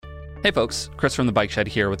Hey folks, Chris from the Bike Shed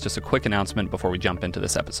here with just a quick announcement before we jump into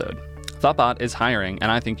this episode. Thoughtbot is hiring,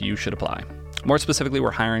 and I think you should apply. More specifically, we're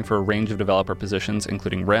hiring for a range of developer positions,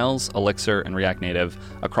 including Rails, Elixir, and React Native,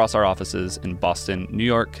 across our offices in Boston, New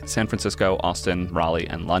York, San Francisco, Austin, Raleigh,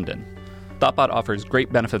 and London. Thoughtbot offers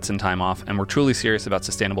great benefits and time off, and we're truly serious about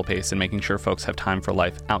sustainable pace and making sure folks have time for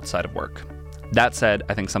life outside of work. That said,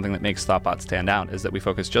 I think something that makes Thoughtbot stand out is that we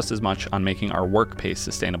focus just as much on making our work pace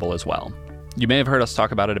sustainable as well. You may have heard us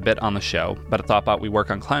talk about it a bit on the show, but at Thoughtbot we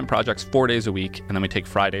work on client projects 4 days a week, and then we take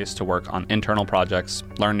Fridays to work on internal projects,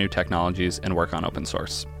 learn new technologies, and work on open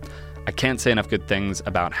source. I can't say enough good things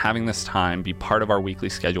about having this time be part of our weekly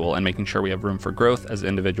schedule and making sure we have room for growth as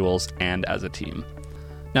individuals and as a team.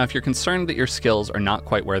 Now, if you're concerned that your skills are not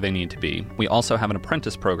quite where they need to be, we also have an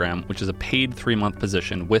apprentice program, which is a paid 3-month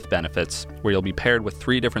position with benefits, where you'll be paired with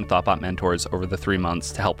 3 different Thoughtbot mentors over the 3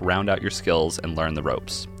 months to help round out your skills and learn the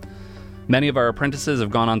ropes. Many of our apprentices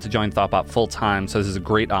have gone on to join Thoughtbot full-time, so this is a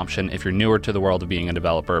great option if you're newer to the world of being a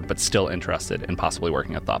developer but still interested in possibly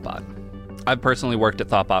working at Thoughtbot. I've personally worked at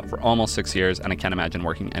Thoughtbot for almost 6 years, and I can't imagine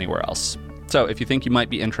working anywhere else. So if you think you might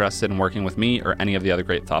be interested in working with me or any of the other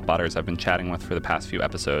great Thoughtbotters I've been chatting with for the past few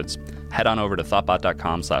episodes, head on over to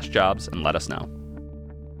thoughtbot.com/jobs and let us know.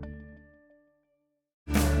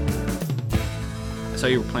 I saw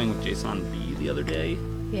you were playing with JSON B the other day.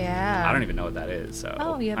 Yeah. I don't even know what that is. So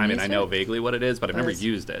you haven't used I know vaguely what it is, but I've never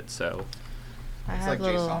used it. So it's like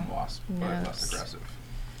JSON Wasp, but less aggressive.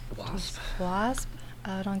 Wasp. Wasp?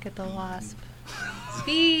 I don't get the wasp.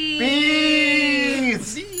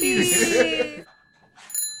 Bees! Bees!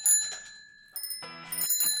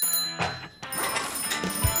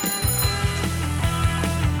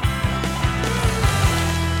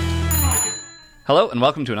 Hello and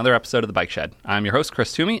welcome to another episode of The Bike Shed. I'm your host,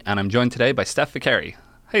 Chris Toomey, and I'm joined today by Steph Vicari.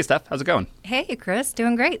 Hey, Steph, how's it going? Hey, Chris.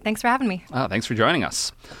 Doing great. Thanks for having me. Oh, thanks for joining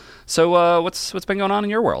us. So what's been going on in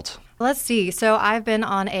your world? Let's see. So I've been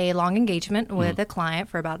on a long engagement with a client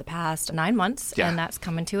for about the past 9 months, and that's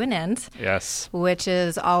coming to an end. Yes. Which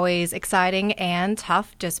is always exciting and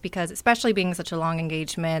tough just because, especially being such a long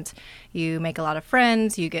engagement, you make a lot of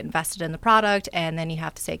friends, you get invested in the product, and then you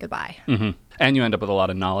have to say goodbye. Mm-hmm. And you end up with a lot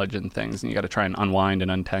of knowledge and things, and you got to try and unwind and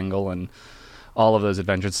untangle and all of those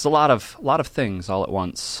adventures. It's a lot of things all at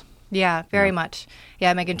once. Yeah, very much.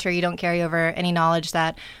 Yeah, making sure you don't carry over any knowledge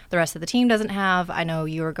that the rest of the team doesn't have. I know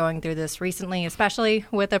you were going through this recently, especially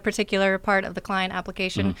with a particular part of the client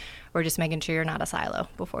application. Or just making sure you're not a silo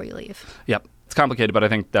before you leave. Yep. It's complicated, but I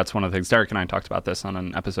think that's one of the things. Derek and I talked about this on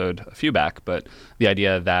an episode a few back, but the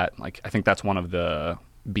idea that, I think that's one of the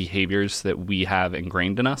behaviors that we have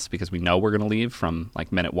ingrained in us because we know we're going to leave from,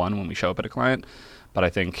 minute 1 when we show up at a client. But I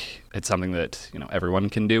think it's something that everyone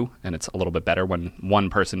can do, and it's a little bit better when one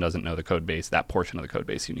person doesn't know the code base, that portion of the code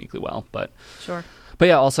base uniquely well. But sure. But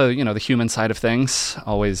yeah, also the human side of things,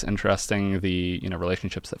 always interesting. The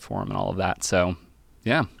relationships that form and all of that. So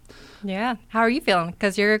yeah. Yeah. How are you feeling?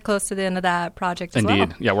 Because you're close to the end of that project as well.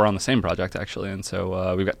 Indeed. Yeah, we're on the same project, actually. And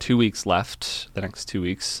so we've got 2 weeks left, the next 2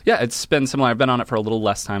 weeks. Yeah, it's been similar. I've been on it for a little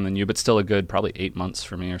less time than you, but still a good probably 8 months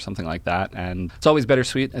for me or something like that. And it's always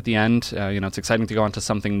bittersweet at the end. It's exciting to go on to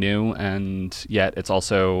something new. And yet it's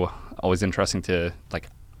also always interesting to,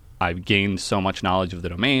 I've gained so much knowledge of the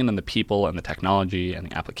domain and the people and the technology and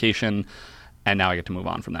the application. And now I get to move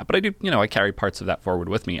on from that. But I do, I carry parts of that forward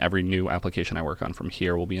with me. Every new application I work on from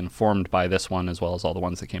here will be informed by this one as well as all the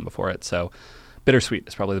ones that came before it. So bittersweet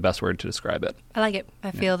is probably the best word to describe it. I like it.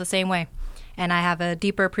 I feel the same way. And I have a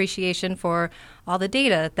deeper appreciation for all the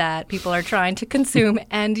data that people are trying to consume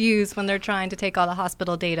and use when they're trying to take all the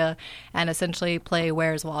hospital data and essentially play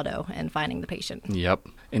Where's Waldo and finding the patient. Yep,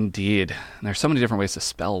 indeed. And there's so many different ways to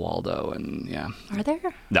spell Waldo, and yeah. Are there?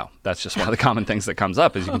 No, that's just one of the common things that comes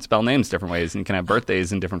up is you can spell names different ways and you can have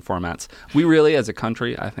birthdays in different formats. We really, as a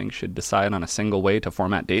country, I think, should decide on a single way to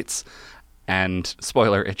format dates. And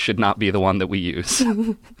spoiler, it should not be the one that we use.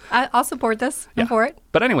 I'll support this. I'm for it.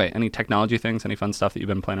 But anyway, any technology things, any fun stuff that you've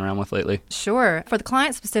been playing around with lately? Sure. For the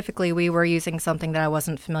client specifically, we were using something that I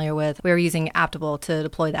wasn't familiar with. We were using Aptable to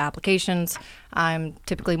deploy the applications. I'm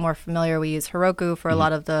typically more familiar. We use Heroku for a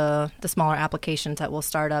lot of the smaller applications that we'll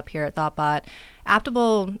start up here at Thoughtbot.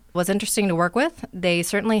 Aptable was interesting to work with. They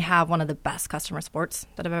certainly have one of the best customer supports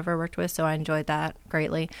that I've ever worked with, so I enjoyed that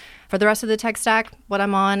greatly. For the rest of the tech stack, what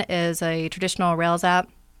I'm on is a traditional Rails app.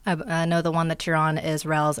 I know the one that you're on is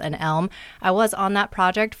Rails and Elm. I was on that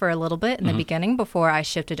project for a little bit in the beginning before I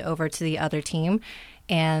shifted over to the other team.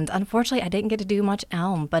 And unfortunately, I didn't get to do much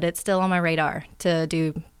Elm, but it's still on my radar to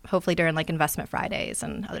do hopefully during Investment Fridays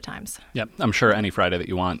and other times. Yep, I'm sure any Friday that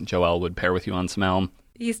you want, Joel would pair with you on some Elm.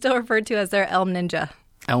 He's still referred to as their Elm Ninja.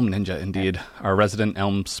 Elm Ninja, indeed. Our resident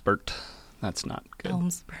Elm Spurt. That's not good. Elm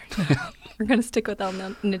Spurt. We're going to stick with Elm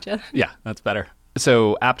Ninja. Yeah, that's better.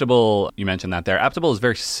 So Aptable, you mentioned that there. Aptable is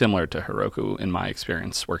very similar to Heroku in my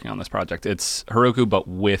experience working on this project. It's Heroku, but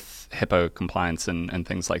with HIPAA compliance and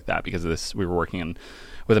things like that. Because of this, we were working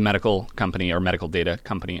with a medical company or medical data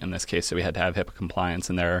company in this case, so we had to have HIPAA compliance.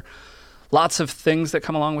 And there are lots of things that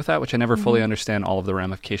come along with that, which I never fully understand all of the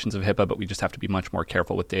ramifications of HIPAA, but we just have to be much more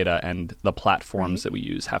careful with data, and the platforms that we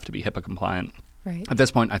use have to be HIPAA compliant. Right. At this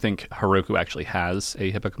point, I think Heroku actually has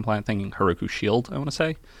a HIPAA compliant thing, Heroku Shield, I want to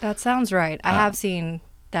say. That sounds right. I have seen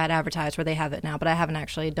that advertised where they have it now, but I haven't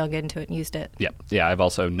actually dug into it and used it. Yeah, I've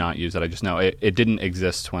also not used it. I just know it didn't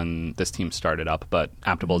exist when this team started up, but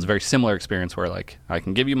Aptable is a very similar experience where like I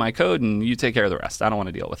can give you my code and you take care of the rest. I don't want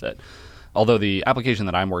to deal with it. Although the application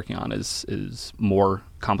that I'm working on is more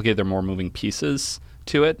complicated, there are more moving pieces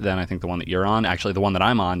to it than I think the one that you're on. Actually, the one that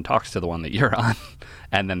I'm on talks to the one that you're on,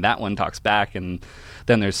 and then that one talks back, and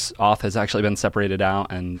then there's auth has actually been separated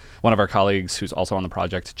out, and one of our colleagues who's also on the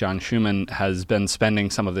project, John Schumann, has been spending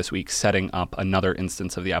some of this week setting up another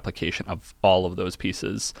instance of the application of all of those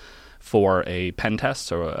pieces for a pen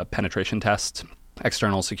test or a penetration test.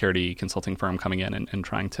 External security consulting firm coming in and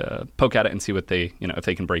trying to poke at it and see what they, if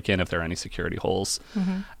they can break in, if there are any security holes.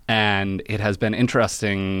 And it has been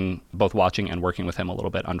interesting both watching and working with him a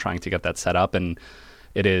little bit on trying to get that set up. And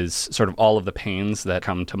it is sort of all of the pains that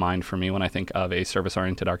come to mind for me when I think of a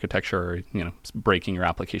service-oriented architecture or, breaking your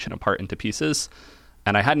application apart into pieces.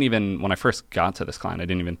 And I hadn't even, when I first got to this client, I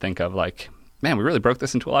didn't even think of like, man, we really broke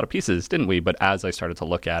this into a lot of pieces, didn't we? But as I started to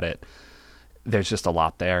look at it, there's just a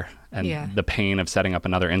lot there. And the pain of setting up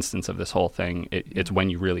another instance of this whole thing, it's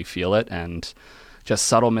when you really feel it. And just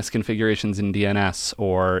subtle misconfigurations in DNS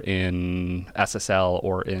or in SSL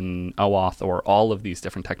or in OAuth or all of these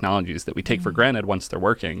different technologies that we take for granted once they're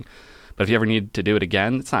working. But if you ever need to do it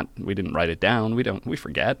again, it's not, we didn't write it down. We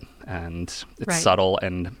forget. And it's subtle,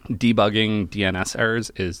 and debugging DNS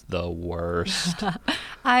errors is the worst.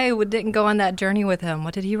 I didn't go on that journey with him.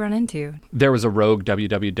 What did he run into? There was a rogue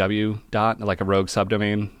www dot, like a rogue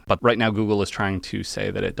subdomain. But right now Google is trying to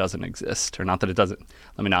say that it doesn't exist, or not that it doesn't.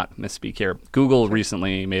 Let me not misspeak here. Google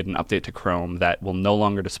recently made an update to Chrome that will no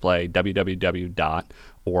longer display www dot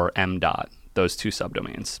or m dot, those two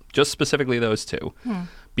subdomains, just specifically those two.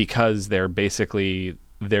 Because they're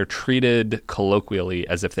treated colloquially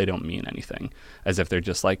as if they don't mean anything, as if they're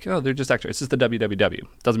just like, oh, they're just extra. It's just the www.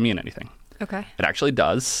 It doesn't mean anything. Okay. It actually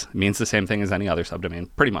does. It means the same thing as any other subdomain,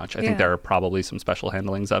 pretty much. I think there are probably some special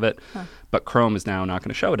handlings of it, but Chrome is now not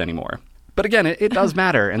going to show it anymore. But again, it does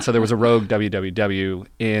matter. And so there was a rogue www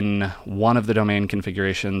in one of the domain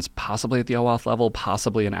configurations, possibly at the OAuth level,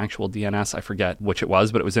 possibly an actual DNS. I forget which it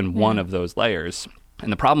was, but it was in one of those layers.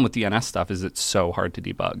 And the problem with DNS stuff is it's so hard to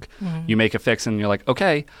debug. You make a fix and you're like,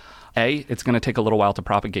 okay, A, it's going to take a little while to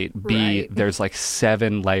propagate. B, there's like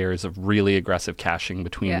 7 layers of really aggressive caching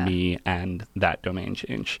between me and that domain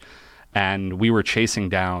change. And we were chasing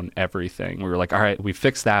down everything. We were like, all right, we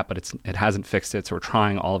fixed that, but it hasn't fixed it. So we're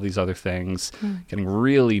trying all of these other things, getting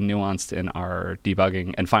really nuanced in our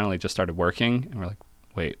debugging, and finally it just started working. And we're like,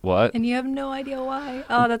 wait, what? And you have no idea why.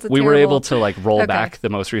 Oh, that's we were able to like roll back the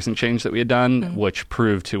most recent change that we had done, which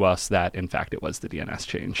proved to us that in fact it was the DNS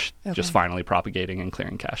change, just finally propagating and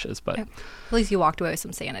clearing caches. But at least you walked away with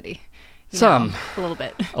some sanity. A little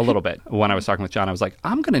bit. A little bit. When I was talking with John, I was like,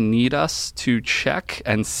 I'm going to need us to check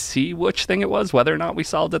and see which thing it was, whether or not we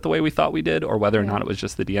solved it the way we thought we did, or whether or not it was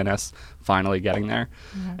just the DNS finally getting there.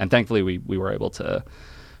 And thankfully we were able to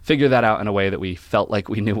figure that out in a way that we felt like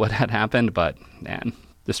we knew what had happened. But man,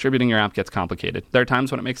 distributing your app gets complicated. There are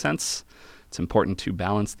times when it makes sense. It's important to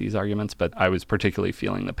balance these arguments, but I was particularly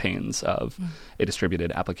feeling the pains of a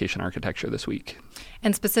distributed application architecture this week.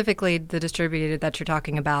 And specifically the distributed that you're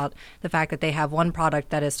talking about, the fact that they have one product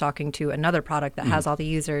that is talking to another product that has all the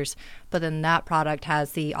users, but then that product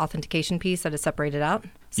has the authentication piece that is separated out.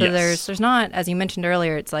 So there's not, as you mentioned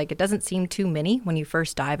earlier, it's like it doesn't seem too many when you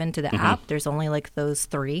first dive into the app. There's only like those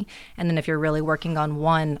 3. And then if you're really working on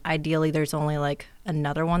one, ideally there's only like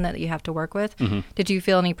another one that you have to work with. Did you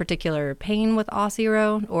feel any particular pain with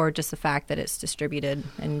Auth0, or just the fact that it's distributed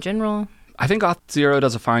in general? I think Auth0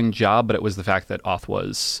 does a fine job, but it was the fact that Auth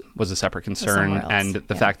was a separate concern, and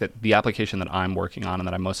the fact that the application that I'm working on and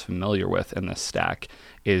that I'm most familiar with in this stack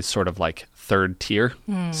is sort of like third tier.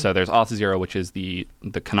 So there's Auth0, which is the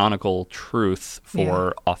canonical truth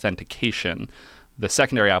for authentication. The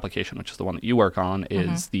secondary application, which is the one that you work on,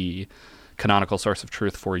 is the canonical source of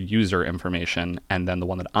truth for user information. And then the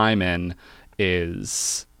one that I'm in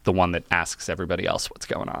is the one that asks everybody else what's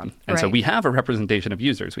going on. And so Right. we have a representation of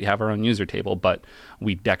users. We have our own user table, but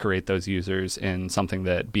we decorate those users in something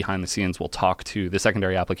that behind the scenes will talk to the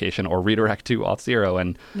secondary application or redirect to Auth0.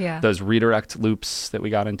 And Yeah. those redirect loops that we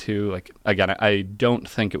got into, like, again, I don't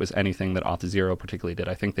think it was anything that Auth0 particularly did.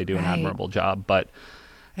 I think they do an Right. admirable job, but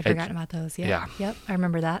I'd forgotten about those. Yeah. Yeah. Yep. I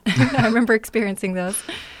remember that. I remember experiencing those.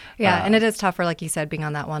 Yeah. And it is tougher, like you said, being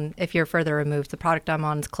on that one. If you're further removed, the product I'm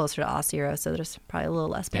on is closer to Auth0, so there's probably a little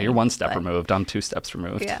less pain. yeah, you're one step but- removed. I'm 2 steps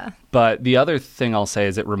removed. Yeah. But the other thing I'll say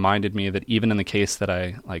is it reminded me that even in the case that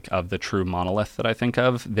I like of the true monolith that I think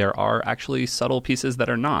of, there are actually subtle pieces that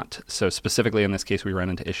are not. So specifically in this case, we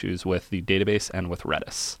ran into issues with the database and with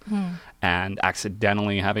Redis. And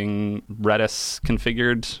accidentally having Redis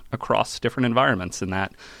configured across different environments, and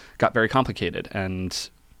that got very complicated. And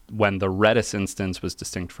when the Redis instance was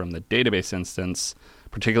distinct from the database instance,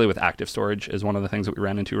 particularly with active storage is one of the things that we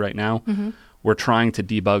ran into right now. We're trying to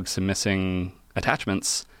debug some missing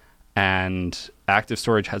attachments, and active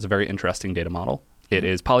storage has a very interesting data model. It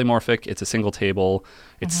is polymorphic. It's a single table.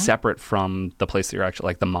 It's separate from the place that you're actually,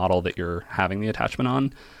 like the model that you're having the attachment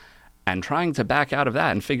on. And trying to back out of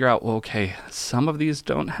that and figure out, well, okay, some of these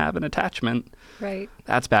don't have an attachment. Right.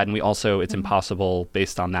 That's bad. And we also, it's impossible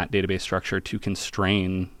based on that database structure to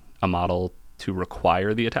constrain a model to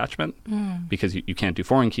require the attachment because you can't do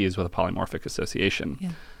foreign keys with a polymorphic association.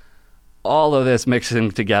 Yeah. All of this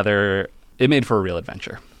mixing together, it made for a real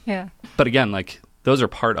adventure. Yeah. But again, like those are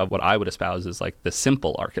part of what I would espouse as like the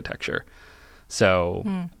simple architecture. So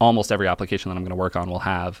almost every application that I'm going to work on will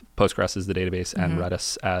have Postgres as the database and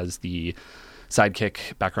Redis as the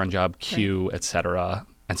sidekick, background job, queue, etc.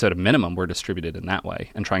 And so at a minimum, we're distributed in that way.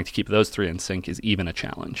 And trying to keep those 3 in sync is even a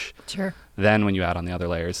challenge. Sure. Then when you add on the other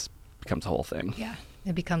layers, it becomes a whole thing. Yeah.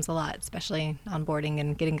 It becomes a lot, especially onboarding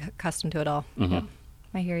and getting accustomed to it all. Yep.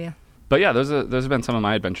 I hear you. But yeah, those have been some of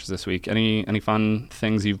my adventures this week. Any fun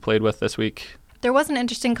things you've played with this week? There was an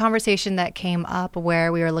interesting conversation that came up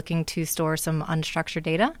where we were looking to store some unstructured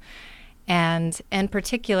data. And in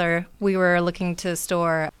particular, we were looking to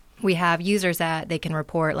store, we have users that they can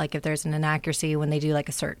report, like if there's an inaccuracy when they do like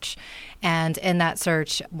a search. And in that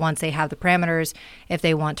search, once they have the parameters, if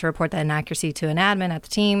they want to report that inaccuracy to an admin at the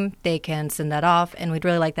team, they can send that off. And we'd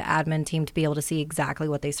really like the admin team to be able to see exactly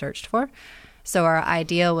what they searched for. So our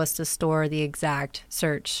idea was to store the exact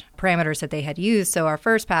search parameters that they had used. So our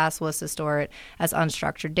first pass was to store it as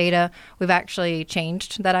unstructured data. We've actually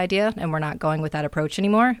changed that idea, and we're not going with that approach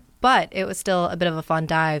anymore. But it was still a bit of a fun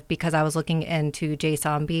dive because I was looking into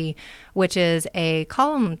JSONB, which is a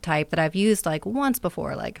column type that I've used like once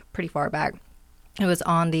before, like pretty far back. It was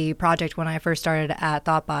on the project when I first started at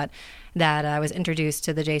Thoughtbot that I was introduced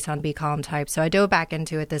to the JSONB column type. So I dove back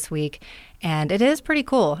into it this week, and it is pretty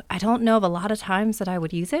cool. I don't know of a lot of times that I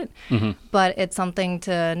would use it, but it's something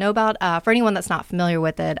to know about. For anyone that's not familiar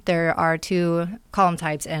with it, there are 2 column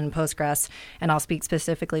types in Postgres, and I'll speak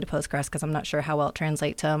specifically to Postgres because I'm not sure how well it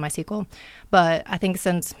translates to MySQL. But I think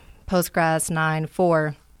since Postgres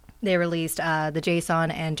 9.4, they released the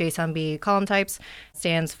JSON and JSONB column types.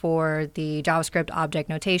 Stands for the JavaScript object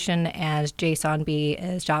notation, and JSONB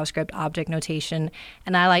is JavaScript object notation.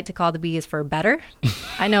 And I like to call the B's for better.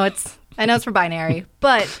 I know it's for binary,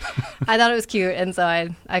 but I thought it was cute, and so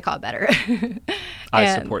I call it better.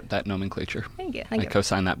 I support that nomenclature. Thank you. I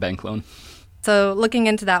co-sign that bank loan. So looking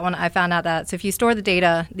into that one, I found out that if you store the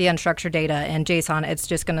data, the unstructured data in JSON, it's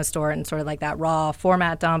just going to store it in sort of like that raw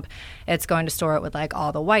format dump. It's going to store it with like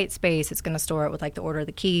all the white space. It's going to store it with like the order of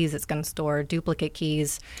the keys. It's going to store duplicate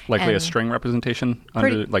keys. Likely a And string representation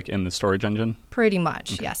under, like in the storage engine? Pretty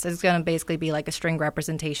much, yes. It's going to basically be like a string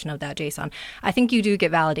representation of that JSON. I think you do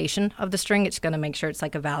get validation of the string. It's going to make sure it's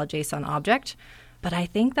like a valid JSON object. But I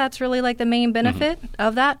think that's really like the main benefit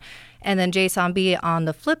of that. And then JSONB on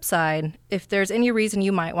the flip side, if there's any reason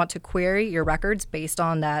you might want to query your records based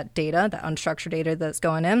on that data, that unstructured data that's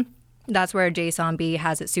going in, that's where JSONB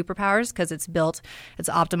has its superpowers because it's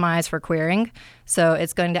optimized for querying. So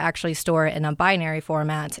it's going to actually store it in a binary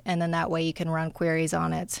format, and then that way you can run queries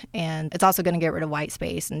on it. And it's also going to get rid of white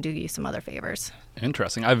space and do you some other favors.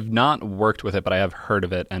 Interesting. I've not worked with it, but I have heard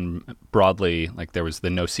of it. And broadly, like there was the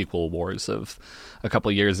NoSQL wars of a couple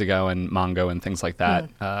of years ago and Mongo and things like that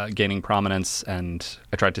gaining prominence. And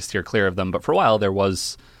I tried to steer clear of them. But for a while, there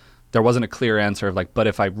wasn't a clear answer of like, but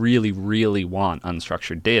if I really, really want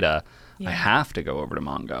unstructured data, I have to go over to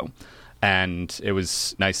Mongo. And it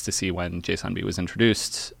was nice to see when JSONB was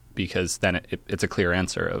introduced because then it's a clear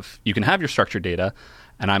answer of you can have your structured data.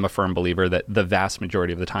 And I'm a firm believer that the vast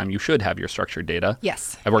majority of the time you should have your structured data.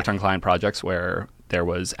 Yes. I've worked on client projects where there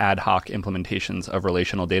was ad hoc implementations of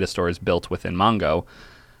relational data stores built within Mongo.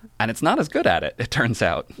 And it's not as good at it, it turns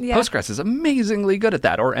out. Yeah. Postgres is amazingly good at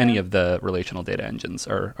that, or any of the relational data engines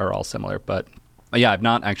are all similar. But yeah, I've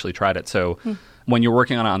not actually tried it. So when you're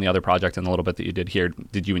working on it on the other project and a little bit that you did here,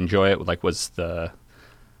 did you enjoy it? Like, was the,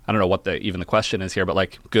 I don't know what even the question is here, but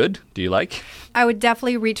like, good? Do you like? I would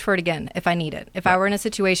definitely reach for it again if I need it. If I were in a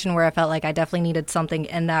situation where I felt like I definitely needed something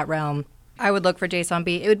in that realm, I would look for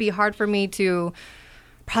JSONB. It would be hard for me to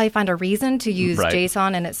probably find a reason to use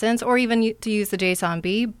JSON in its sense, or even to use the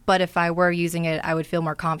JSONB. But if I were using it, I would feel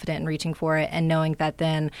more confident in reaching for it and knowing that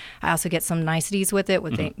then I also get some niceties with it,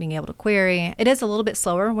 with being able to query. It is a little bit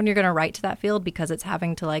slower when you're going to write to that field because it's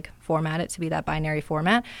having to like format it to be that binary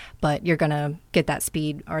format, but you're going to get that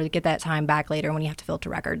speed or get that time back later when you have to filter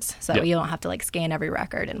records. So you don't have to like scan every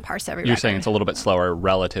record and parse every record. You're saying it's a little bit slower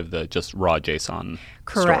relative to just raw JSON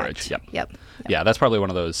storage. Yep. Yeah, that's probably one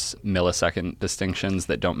of those millisecond distinctions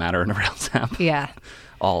that don't matter in a Rails app. Yeah.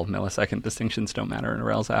 All millisecond distinctions don't matter in a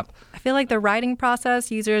Rails app. I feel like the writing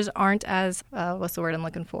process, users aren't as, what's the word I'm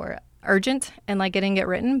looking for? Urgent and like getting it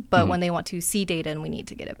written, but when they want to see data and we need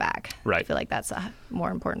to get it back. Right. I feel like that's a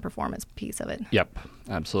more important performance piece of it. Yep,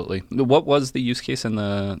 absolutely. What was the use case in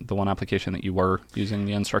the one application that you were using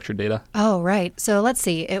the unstructured data? Oh, right. So let's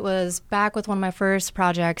see. It was back with one of my first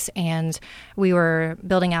projects, and we were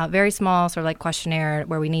building out very small sort of like questionnaire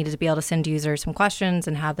where we needed to be able to send users some questions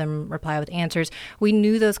and have them reply with answers. We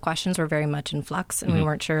knew those questions were very much in flux, and we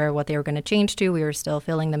weren't sure what they were going to change to. We were still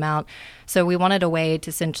filling them out. So we wanted a way to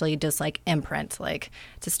essentially just like imprint, like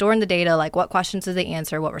to store in the data, like what questions did they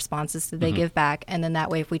answer, what responses did they give back, and then that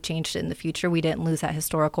way if we changed it in the future, we didn't lose that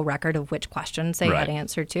historical record of which questions they had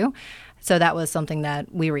answered to. So that was something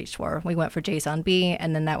that we reached for. We went for JSONB,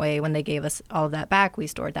 and then that way when they gave us all of that back, we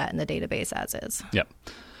stored that in the database as is. Yep.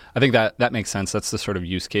 I think that makes sense. That's the sort of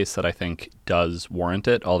use case that I think does warrant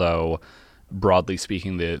it, although broadly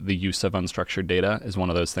speaking, the use of unstructured data is one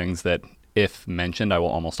of those things that if mentioned, I will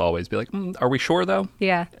almost always be like, are we sure though?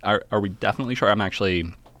 Yeah. Are we definitely sure? I'm actually,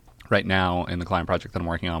 right now in the client project that I'm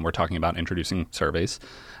working on, we're talking about introducing surveys.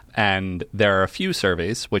 And there are a few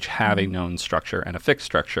surveys which have a known structure and a fixed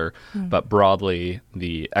structure, but broadly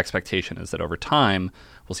the expectation is that over time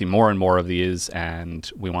we'll see more and more of these, and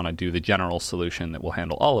we want to do the general solution that will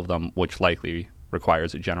handle all of them, which likely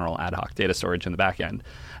requires a general ad hoc data storage in the back end.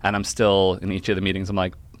 And I'm still, in each of the meetings, I'm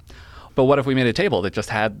like, but what if we made a table that just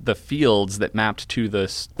had the fields that mapped to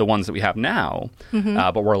the ones that we have now,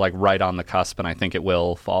 but we're like right on the cusp, and I think it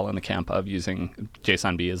will fall in the camp of using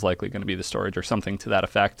JSONB is likely going to be the storage or something to that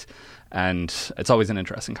effect. And it's always an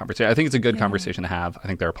interesting conversation. I think it's a good conversation to have. I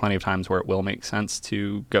think there are plenty of times where it will make sense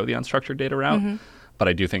to go the unstructured data route, but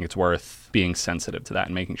I do think it's worth being sensitive to that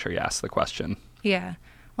and making sure you ask the question. Yeah.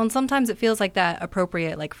 Well, and sometimes it feels like that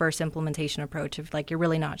appropriate, like first implementation approach of like you're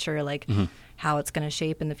really not sure like how it's going to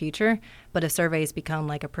shape in the future. But if surveys become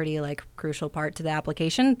like a pretty like crucial part to the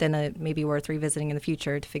application, then it may be worth revisiting in the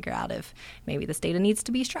future to figure out if maybe this data needs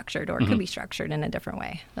to be structured or it could be structured in a different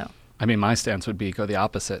way. So. I mean, my stance would be go the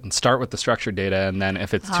opposite and start with the structured data, and then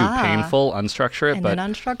if it's too painful, unstructure it. And then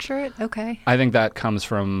unstructure it? Okay. I think that comes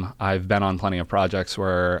from, I've been on plenty of projects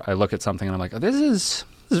where I look at something and I'm like, oh, this is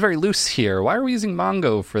very loose here. Why are we using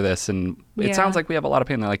Mongo for this? And it sounds like we have a lot of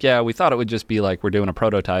pain. They're like, yeah, we thought it would just be like we're doing a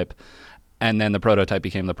prototype. And then the prototype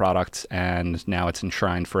became the product, and now it's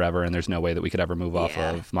enshrined forever, and there's no way that we could ever move off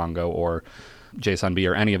of Mongo or JSONB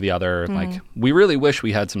or any of the other. Like, we really wish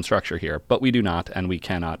we had some structure here, but we do not, and we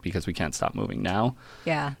cannot because we can't stop moving now.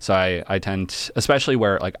 Yeah. So I tend, especially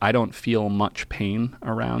where like I don't feel much pain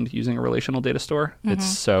around using a relational data store. It's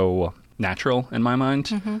so natural in my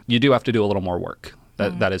mind. You do have to do a little more work.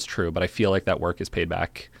 That is true, but I feel like that work is paid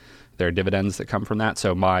back. There are dividends that come from that.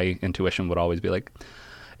 So my intuition would always be like,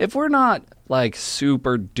 if we're not like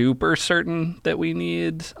super duper certain that we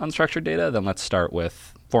need unstructured data, then let's start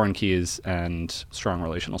with foreign keys and strong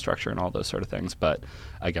relational structure and all those sort of things. But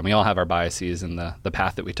again, we all have our biases and the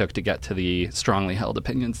path that we took to get to the strongly held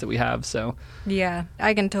opinions that we have. So yeah,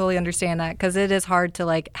 I can totally understand that because it is hard to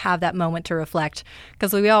like have that moment to reflect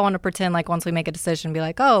because we all want to pretend like once we make a decision, be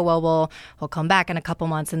like, oh, well, we'll come back in a couple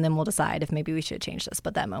months and then we'll decide if maybe we should change this.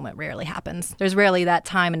 But that moment rarely happens. There's rarely that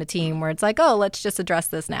time in a team where it's like, oh, let's just address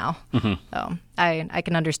this now. So I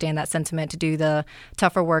can understand that sentiment to do the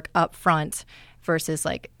tougher work up front versus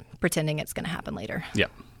like pretending it's going to happen later.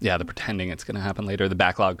 Yeah, the pretending it's going to happen later, the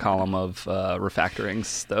backlog column of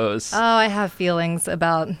refactorings, those. Oh, I have feelings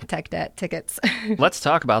about tech debt tickets. Let's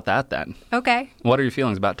talk about that then. Okay. What are your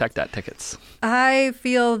feelings about tech debt tickets? I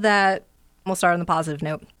feel that, we'll start on the positive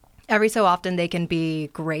note. Every so often they can be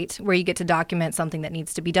great where you get to document something that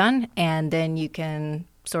needs to be done and then you can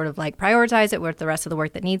sort of like prioritize it with the rest of the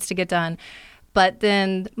work that needs to get done. But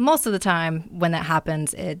then most of the time when that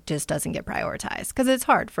happens, it just doesn't get prioritized because it's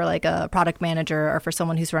hard for like a product manager or for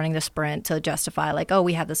someone who's running the sprint to justify like, oh,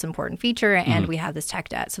 we have this important feature and we have this tech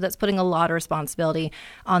debt. So that's putting a lot of responsibility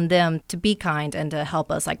on them to be kind and to help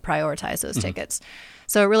us like prioritize those tickets.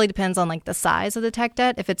 So it really depends on like the size of the tech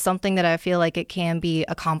debt. If it's something that I feel like it can be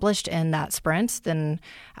accomplished in that sprint, then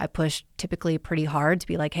I push typically pretty hard to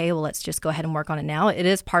be like, hey, well, let's just go ahead and work on it now. It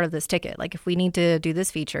is part of this ticket. Like if we need to do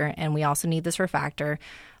this feature and we also need this refactor,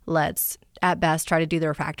 let's at best try to do the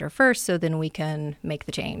refactor first so then we can make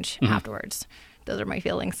the change afterwards. Those are my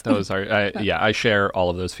feelings. Those are, I share all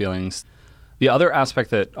of those feelings. The other aspect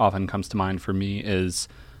that often comes to mind for me is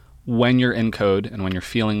when you're in code and when you're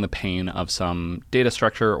feeling the pain of some data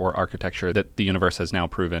structure or architecture that the universe has now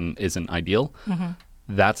proven isn't ideal,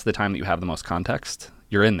 that's the time that you have the most context.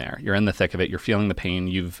 You're in there. You're in the thick of it. You're feeling the pain.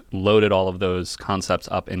 You've loaded all of those concepts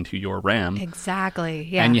up into your RAM. Exactly.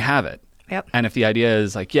 Yeah. And you have it. Yep. And if the idea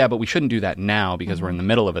is like, yeah, but we shouldn't do that now because we're in the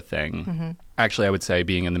middle of a thing, actually, I would say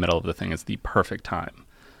being in the middle of the thing is the perfect time.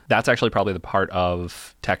 That's actually probably the part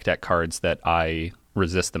of tech debt cards that I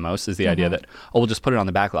resist the most is the idea that, oh, we'll just put it on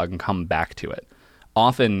the backlog and come back to it.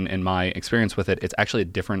 Often in my experience with it, it's actually a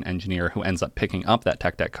different engineer who ends up picking up that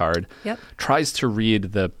tech debt card, tries to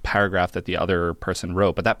read the paragraph that the other person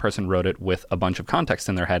wrote, but that person wrote it with a bunch of context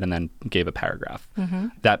in their head and then gave a paragraph.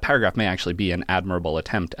 That paragraph may actually be an admirable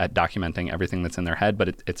attempt at documenting everything that's in their head, but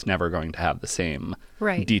it's never going to have the same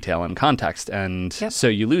detail and context. And so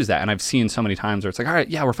you lose that. And I've seen so many times where it's like, all right,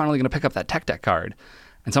 yeah, we're finally going to pick up that tech debt card.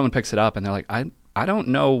 And someone picks it up and they're like, I don't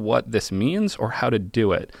know what this means or how to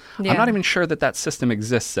do it. I'm not even sure that system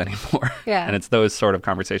exists anymore. And it's those sort of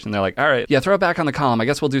conversations. They're like, all right, throw it back on the column. I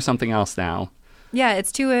guess we'll do something else now. Yeah,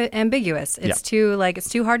 it's too ambiguous. It's too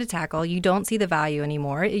hard to tackle. You don't see the value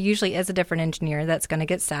anymore. It usually is a different engineer that's going to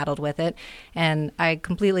get saddled with it. And I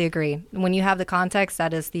completely agree. When you have the context,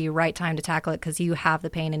 that is the right time to tackle it because you have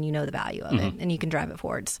the pain and you know the value of it and you can drive it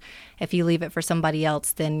forwards. If you leave it for somebody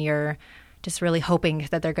else, then you're just really hoping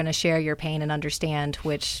that they're going to share your pain and understand,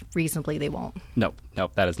 which reasonably they won't. Nope,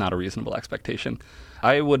 that is not a reasonable expectation.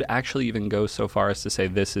 I would actually even go so far as to say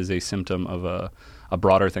this is a symptom of a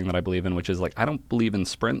broader thing that I believe in, which is like I don't believe in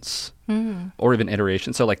sprints or even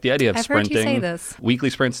iterations. So like the idea of I've sprinting, heard you say this. Weekly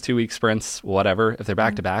sprints, 2-week sprints, whatever, if they're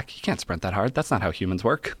back to back, you can't sprint that hard. That's not how humans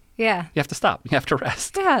work. Yeah. You have to stop. You have to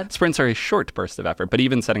rest. Yeah. Sprints are a short burst of effort, but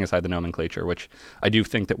even setting aside the nomenclature, which I do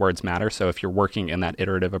think that words matter. So if you're working in that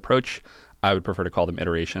iterative approach, I would prefer to call them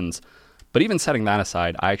iterations. But even setting that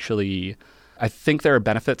aside, I think there are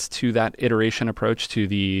benefits to that iteration approach, to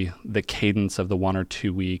the cadence of the 1 or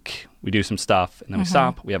 2 week. We do some stuff and then we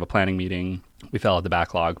stop. We have a planning meeting. We fill out the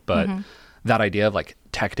backlog. But that idea of like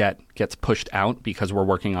tech debt gets pushed out because we're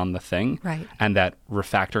working on the thing. Right. And that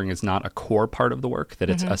refactoring is not a core part of the work, that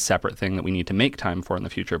it's a separate thing that we need to make time for in the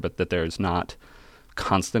future, but that there's not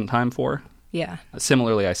constant time for. Yeah.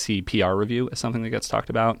 Similarly, I see PR review as something that gets talked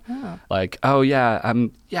about. Like,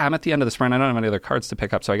 I'm at the end of the sprint. I don't have any other cards to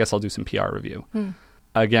pick up, so I guess I'll do some PR review.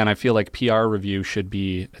 Again, I feel like PR review should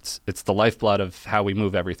be, it's the lifeblood of how we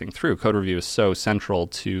move everything through. Code review is so central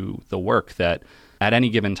to the work that at any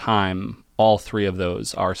given time, all three of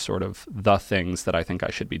those are sort of the things that I think I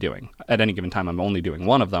should be doing. At any given time, I'm only doing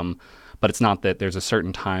one of them, but it's not that there's a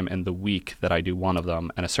certain time in the week that I do one of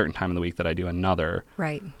them and a certain time in the week that I do another.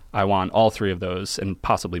 Right. I want all three of those and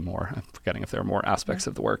possibly more. I'm forgetting if there are more aspects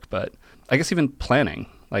of the work, but I guess even planning,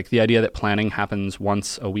 like the idea that planning happens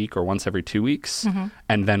once a week or once every 2 weeks,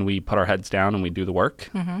 and then we put our heads down and we do the work,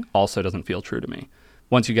 also doesn't feel true to me.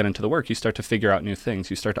 Once you get into the work, you start to figure out new things.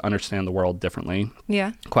 You start to understand the world differently.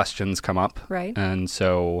 Yeah. Questions come up. Right. And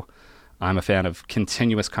so I'm a fan of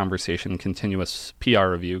continuous conversation, continuous PR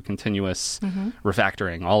review, continuous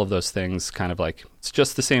refactoring, all of those things kind of like, it's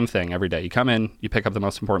just the same thing every day. You come in, you pick up the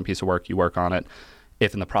most important piece of work, you work on it.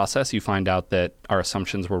 If in the process you find out that our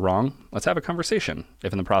assumptions were wrong, let's have a conversation.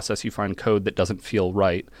 If in the process you find code that doesn't feel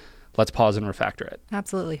right, let's pause and refactor it.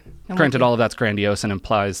 Absolutely. Granted, all of that's grandiose and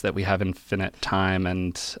implies that we have infinite time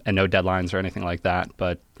and no deadlines or anything like that.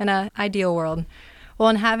 But in an ideal world. Well,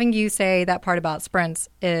 and having you say that part about sprints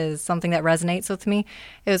is something that resonates with me.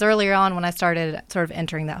 It was earlier on when I started sort of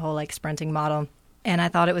entering that whole like sprinting model. And I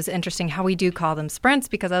thought it was interesting how we do call them sprints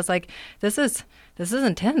because I was like, this is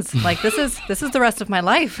intense. Like this is the rest of my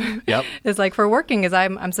life. Yep. It's like for working is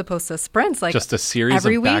I'm supposed to sprint like just a series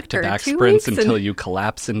of back-to-back sprints until you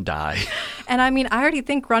collapse and die. And I mean, I already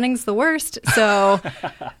think running's the worst. So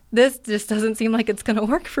this just doesn't seem like it's going to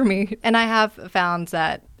work for me. And I have found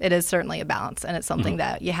that it is certainly a balance, and it's something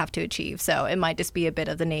that you have to achieve. So it might just be a bit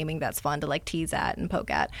of the naming that's fun to like tease at and poke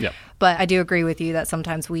at. Yep. But I do agree with you that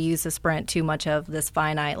sometimes we use the sprint too much of this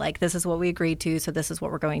finite, like this is what we agreed to, so this is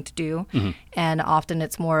what we're going to do. And often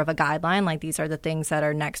it's more of a guideline, like these are the things that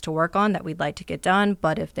are next to work on that we'd like to get done.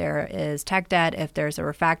 But if there is tech debt, if there's a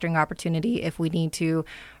refactoring opportunity, if we need to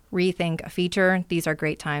rethink a feature, these are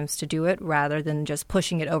great times to do it rather than just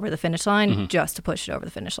pushing it over the finish line just to push it over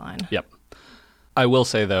the finish line. Yep. I will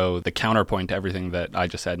say, though, the counterpoint to everything that I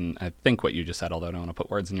just said, and I think what you just said, although I don't want to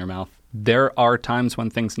put words in your mouth, there are times when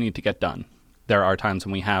things need to get done. There are times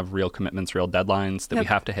when we have real commitments, real deadlines that we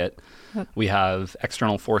have to hit. We have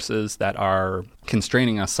external forces that are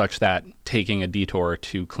constraining us such that taking a detour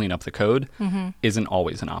to clean up the code isn't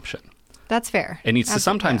always an option. That's fair. It needs to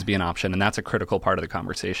sometimes be an option, and that's a critical part of the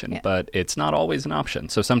conversation, but it's not always an option.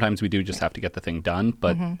 So sometimes we do just have to get the thing done,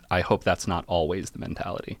 but I hope that's not always the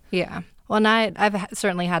mentality. Yeah. Well, and I've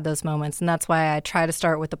certainly had those moments, and that's why I try to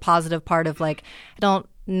start with the positive part of like, I don't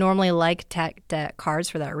normally like tech debt cards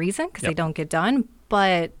for that reason because they don't get done,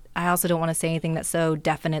 but I also don't want to say anything that's so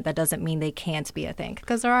definite that doesn't mean they can't be a thing,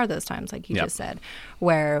 because there are those times, like you just said,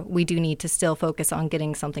 where we do need to still focus on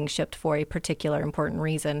getting something shipped for a particular important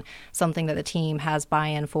reason, something that the team has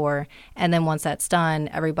buy-in for. And then once that's done,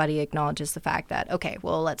 everybody acknowledges the fact that, okay,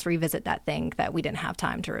 well, let's revisit that thing that we didn't have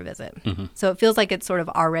time to revisit. So it feels like it's sort of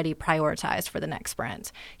already prioritized for the next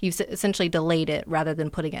sprint. You've essentially delayed it rather than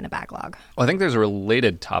putting it in a backlog. Well, I think there's a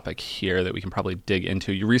related topic here that we can probably dig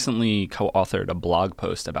into. You recently co-authored a blog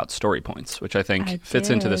post about story points, which I think fits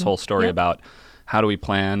into this whole story about how do we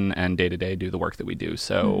plan and day-to-day do the work that we do.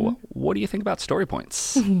 So what do you think about story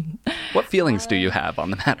points? What feelings do you have on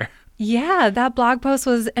the matter? Yeah, that blog post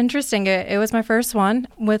was interesting. It was my first one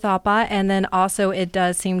with Thoughtbot, and then also it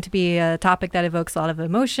does seem to be a topic that evokes a lot of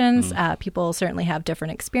emotions. People certainly have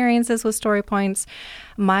different experiences with story points.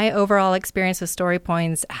 My overall experience with story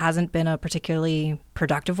points hasn't been a particularly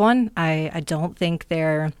productive one. I don't think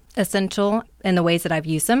they're essential in the ways that I've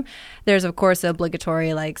used them. There's, of course, the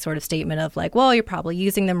obligatory like sort of statement of like, well, you're probably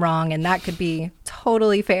using them wrong, and that could be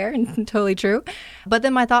totally fair and totally true. But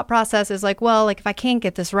then my thought process is like, well, like if I can't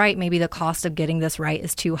get this right, maybe the cost of getting this right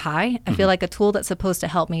is too high. I feel like a tool that's supposed to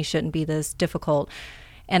help me shouldn't be this difficult.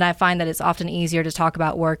 And I find that it's often easier to talk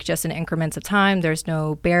about work just in increments of time. There's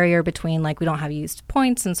no barrier between like we don't have used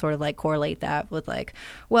points and sort of like correlate that with like,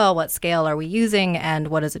 well, what scale are we using and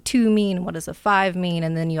what does a 2 mean? What does a 5 mean?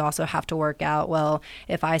 And then you also have to work out, well,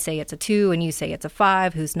 if I say it's a 2 and you say it's a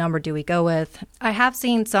 5, whose number do we go with? I have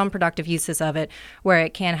seen some productive uses of it where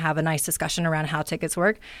it can have a nice discussion around how tickets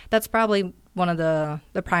work. That's probably one of the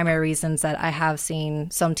primary reasons that I have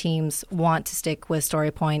seen some teams want to stick with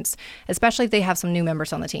story points, especially if they have some new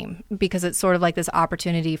members on the team, because it's sort of like this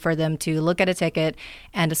opportunity for them to look at a ticket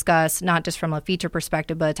and discuss, not just from a feature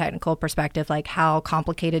perspective, but a technical perspective, like how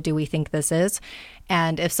complicated do we think this is?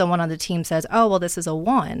 And if someone on the team says, oh, well, this is a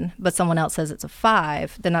 1, but someone else says it's a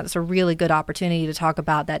 5, then that's a really good opportunity to talk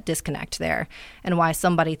about that disconnect there and why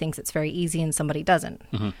somebody thinks it's very easy and somebody doesn't.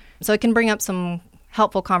 So it can bring up some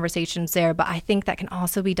helpful conversations there, but I think that can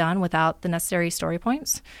also be done without the necessary story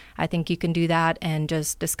points. I think you can do that and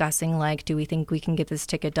just discussing like, do we think we can get this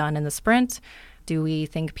ticket done in the sprint? Do we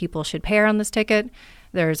think people should pair on this ticket?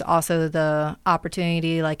 There's also the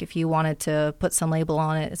opportunity, like if you wanted to put some label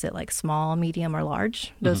on it, is it like small, medium, or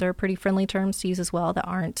large? Those are pretty friendly terms to use as well that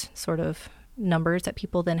aren't sort of numbers that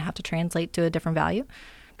people then have to translate to a different value.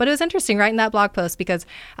 But it was interesting writing that blog post because it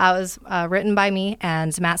was written by me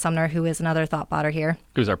and Matt Sumner, who is another ThoughtBotter here.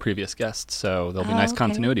 Who's our previous guest, so there'll be nice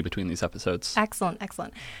continuity between these episodes.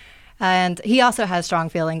 Excellent. And he also has strong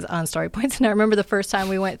feelings on story points. And I remember the first time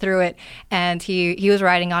we went through it and he was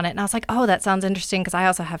writing on it. And I was like, oh, that sounds interesting because I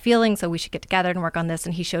also have feelings, so we should get together and work on this.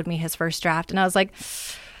 And he showed me his first draft. And I was like,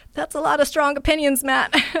 that's a lot of strong opinions,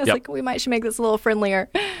 Matt. I was like, we should make this a little friendlier.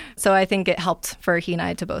 So I think it helped for he and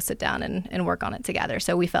I to both sit down and work on it together.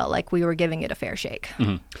 So we felt like we were giving it a fair shake.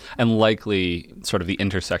 And likely sort of the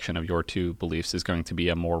intersection of your two beliefs is going to be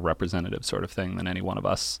a more representative sort of thing than any one of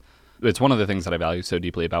us. It's one of the things that I value so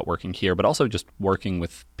deeply about working here, but also just working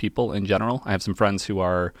with people in general. I have some friends who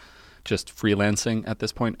are just freelancing at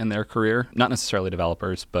this point in their career, not necessarily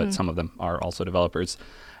developers, but some of them are also developers.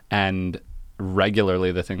 And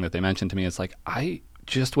regularly the thing that they mention to me is like, I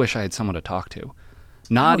just wish I had someone to talk to.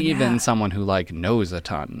 Not even someone who like knows a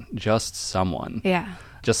ton, just someone. Yeah.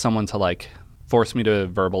 Just someone to like force me to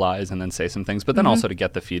verbalize and then say some things, but then also to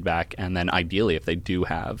get the feedback. And then ideally, if they do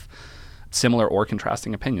have similar or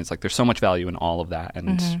contrasting opinions, like there's so much value in all of that.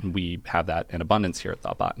 And we have that in abundance here at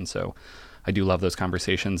ThoughtBot. And so I do love those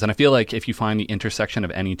conversations. And I feel like if you find the intersection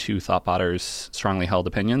of any two Thoughtbotters' strongly held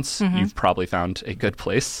opinions, you've probably found a good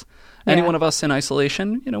place. Any one of us in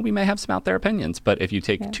isolation, we may have some out there opinions. But if you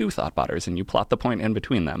take two Thoughtbotters and you plot the point in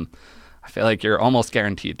between them, I feel like you're almost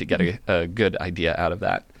guaranteed to get a good idea out of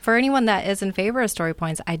that. For anyone that is in favor of story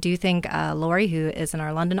points, I do think Laurie, who is in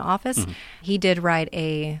our London office, he did write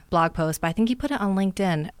a blog post, but I think he put it on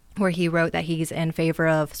LinkedIn, where he wrote that he's in favor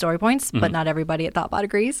of story points, but not everybody at Thoughtbot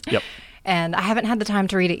agrees. Yep. And I haven't had the time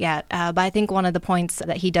to read it yet, but I think one of the points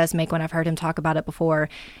that he does make when I've heard him talk about it before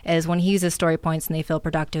is when he uses story points and they feel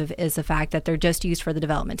productive is the fact that they're just used for the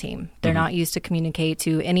development team. They're not used to communicate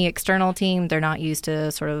to any external team. They're not used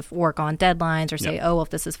to sort of work on deadlines or say, oh, well,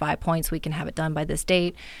 if this is 5 points, we can have it done by this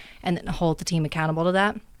date, and then hold the team accountable to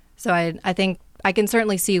that. So I think I can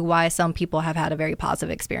certainly see why some people have had a very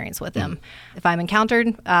positive experience with them. If I'm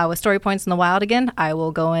encountered with story points in the wild again, I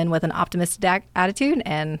will go in with an optimistic attitude,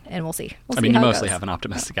 and we'll see. I mean, you mostly have an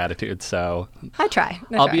optimistic attitude, so I try.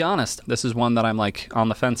 I'll be honest. This is one that I'm like on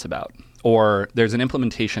the fence about. Or there's an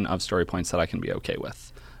implementation of story points that I can be okay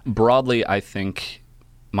with. Broadly, I think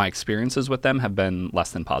my experiences with them have been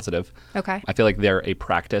less than positive. Okay. I feel like they're a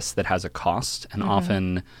practice that has a cost, and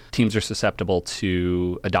often teams are susceptible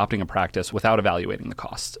to adopting a practice without evaluating the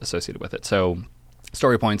cost associated with it. So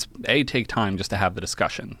story points, take time just to have the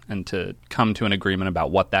discussion and to come to an agreement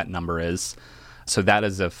about what that number is. So that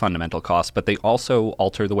is a fundamental cost, but they also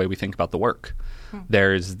alter the way we think about the work.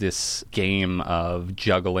 There's this game of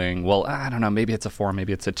juggling, well, I don't know, maybe it's a 4,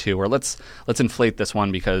 maybe it's a 2, or let's inflate this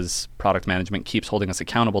one because product management keeps holding us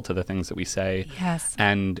accountable to the things that we say. Yes.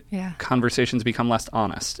 And conversations become less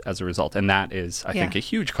honest as a result. And that is, I think, a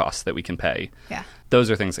huge cost that we can pay. Yeah. Those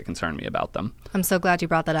are things that concern me about them. I'm so glad you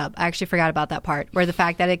brought that up. I actually forgot about that part, where the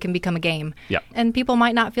fact that it can become a game. Yeah. And people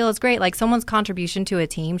might not feel as great. Like someone's contribution to a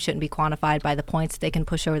team shouldn't be quantified by the points they can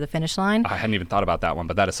push over the finish line. I hadn't even thought about that one,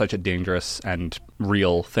 but that is such a dangerous and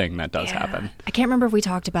real thing that does happen. I can't remember if we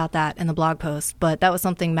talked about that in the blog post, but that was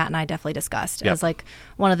something Matt and I definitely discussed as like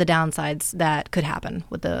one of the downsides that could happen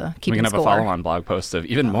with the keeping We can have score. a follow-on blog post of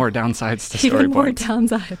even more downsides to story Even more points.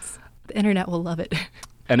 downsides. The internet will love it.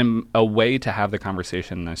 And a way to have the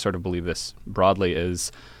conversation, and I sort of believe this broadly,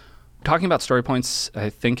 is talking about story points, I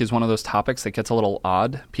think, is one of those topics that gets a little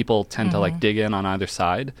odd. People tend to like dig in on either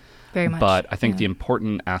side. Very much. But I think the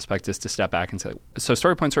important aspect is to step back and say, so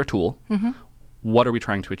story points are a tool. What are we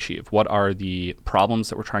trying to achieve? What are the problems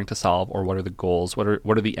that we're trying to solve, or what are the goals? What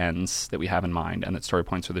are the ends that we have in mind? And that story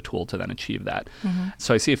points are the tool to then achieve that.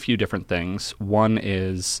 So I see a few different things. One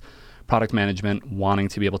is product management wanting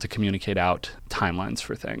to be able to communicate out timelines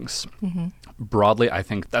for things. Broadly, I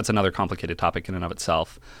think that's another complicated topic in and of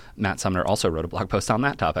itself. Matt Sumner also wrote a blog post on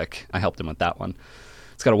that topic. I helped him with that one.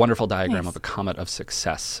 It's got a wonderful diagram of a comet of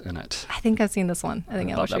success in it. I think I've seen this one. I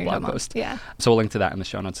think I love that blog post. Yeah. So we'll link to that in the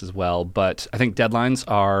show notes as well. But I think deadlines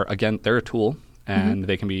are, again, they're a tool, and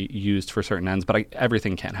they can be used for certain ends, but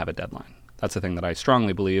everything can't have a deadline. That's the thing that I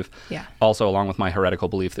strongly believe. Yeah. Also, along with my heretical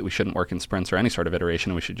belief that we shouldn't work in sprints or any sort of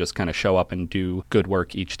iteration, we should just kind of show up and do good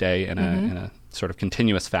work each day in a sort of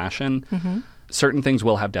continuous fashion. Certain things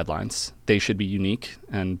will have deadlines. They should be unique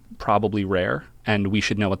and probably rare, and we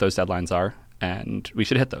should know what those deadlines are, and we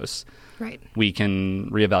should hit those. Right. We can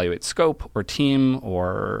reevaluate scope or team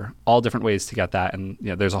or all different ways to get that, and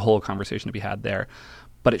there's a whole conversation to be had there.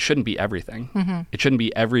 But it shouldn't be everything. It shouldn't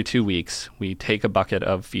be every 2 weeks we take a bucket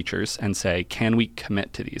of features and say, can we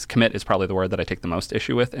commit to these? Commit is probably the word that I take the most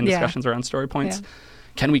issue with in discussions around story points.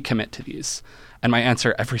 Can we commit to these? And my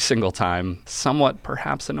answer every single time, somewhat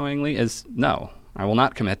perhaps annoyingly, is no. I will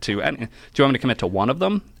not commit to any. Do you want me to commit to one of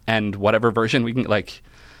them? And whatever version we can,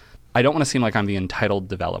 I don't want to seem like I'm the entitled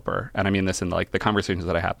developer. And I mean this in the conversations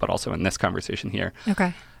that I have, but also in this conversation here.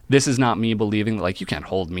 Okay. This is not me believing that you can't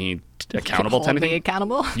hold me accountable to anything. Hold me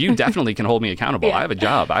accountable. You definitely can hold me accountable. I have a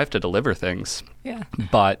job. I have to deliver things. Yeah.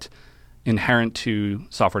 But inherent to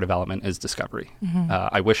software development is discovery.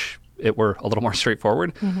 I wish it were a little more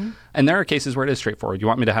straightforward. And there are cases where it is straightforward. You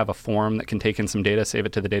want me to have a form that can take in some data, save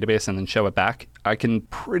it to the database, and then show it back? I can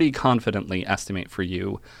pretty confidently estimate for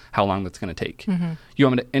you how long that's going to take. You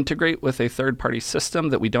want me to integrate with a third-party system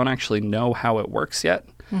that we don't actually know how it works yet?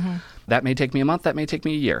 That may take me a month. That may take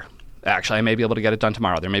me a year. Actually, I may be able to get it done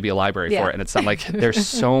tomorrow. There may be a library for it. And it's not like there's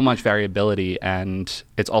so much variability. And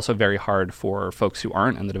it's also very hard for folks who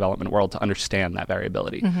aren't in the development world to understand that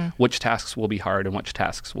variability. Which tasks will be hard and which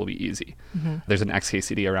tasks will be easy. There's an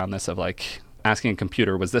XKCD around this of asking a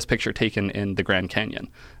computer, was this picture taken in the Grand Canyon?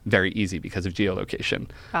 Very easy because of geolocation.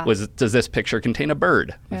 Does this picture contain a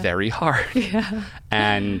bird? Very hard.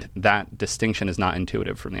 And that distinction is not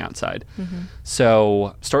intuitive from the outside.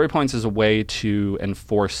 So story points is a way to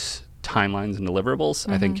enforce timelines and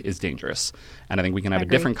deliverables, I think is dangerous. And I think we can have a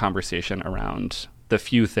different conversation around the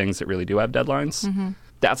few things that really do have deadlines.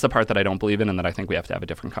 That's the part that I don't believe in and that I think we have to have a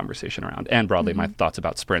different conversation around. And broadly, my thoughts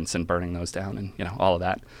about sprints and burning those down and, all of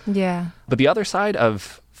that. Yeah. But the other side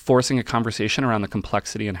of forcing a conversation around the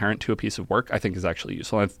complexity inherent to a piece of work, I think is actually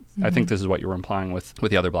useful. I think this is what you were implying with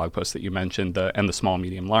the other blog posts that you mentioned, and the small,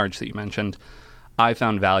 medium, large that you mentioned. I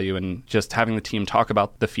found value in just having the team talk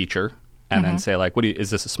about the feature and then say, like,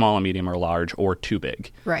 is this a small, a medium, or large, or too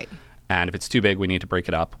big? Right. And if it's too big, we need to break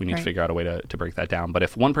it up. We need to figure out a way to break that down. But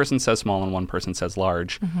if one person says small and one person says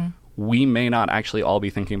large, we may not actually all be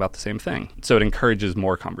thinking about the same thing. So it encourages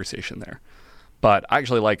more conversation there. But I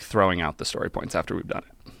actually like throwing out the story points after we've done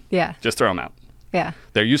it. Yeah. Just throw them out. Yeah.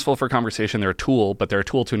 They're useful for conversation. They're a tool, but they're a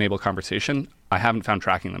tool to enable conversation. I haven't found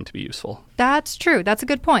tracking them to be useful. That's true. That's a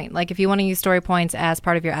good point. Like if you want to use story points as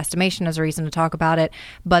part of your estimation as a reason to talk about it,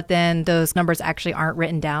 but then those numbers actually aren't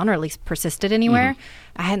written down or at least persisted anywhere.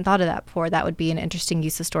 I hadn't thought of that before. That would be an interesting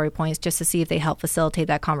use of story points just to see if they help facilitate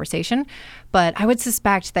that conversation. But I would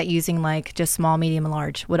suspect that using like just small, medium, and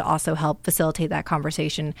large would also help facilitate that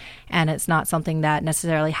conversation. And it's not something that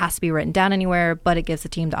necessarily has to be written down anywhere, but it gives the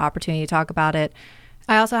team the opportunity to talk about it.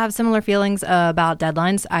 I also have similar feelings about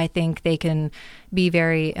deadlines. I think they can be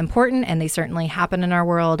very important, and they certainly happen in our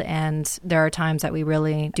world. And there are times that we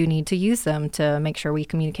really do need to use them to make sure we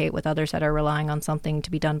communicate with others that are relying on something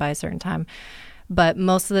to be done by a certain time. But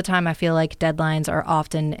most of the time, I feel like deadlines are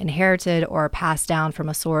often inherited or passed down from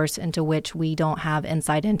a source into which we don't have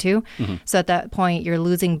insight into. So at that point, you're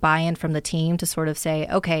losing buy-in from the team to sort of say,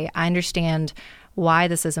 okay, I understand why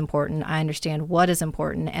this is important. I understand what is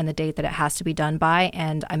important and the date that it has to be done by,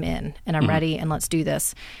 and I'm in and I'm ready and let's do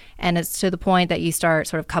this. And it's to the point that you start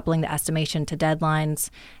sort of coupling the estimation to deadlines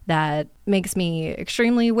that makes me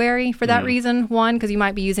extremely wary for that reason. One, because you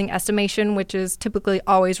might be using estimation, which is typically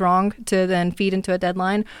always wrong, to then feed into a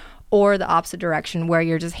deadline. Or the opposite direction where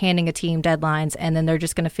you're just handing a team deadlines and then they're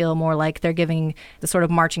just going to feel more like they're giving the sort of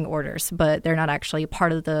marching orders, but they're not actually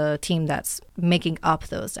part of the team that's making up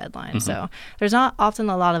those deadlines. So there's not often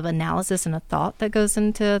a lot of analysis and a thought that goes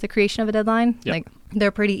into the creation of a deadline. Like they're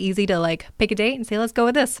pretty easy to like pick a date and say, let's go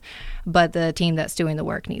with this. But the team that's doing the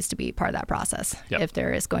work needs to be part of that process if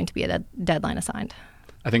there is going to be a deadline assigned.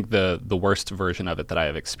 I think the worst version of it that I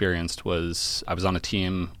have experienced was I was on a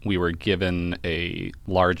team. We were given a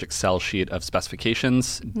large Excel sheet of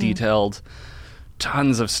specifications, detailed,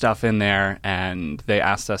 tons of stuff in there, and they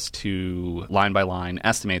asked us to line by line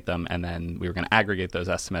estimate them, and then we were going to aggregate those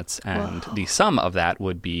estimates, and the sum of that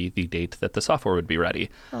would be the date that the software would be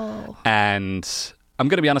ready. And I'm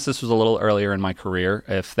going to be honest, this was a little earlier in my career.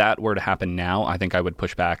 If that were to happen now, I think I would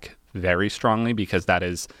push back very strongly because that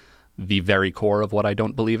is the very core of what I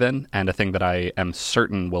don't believe in and a thing that I am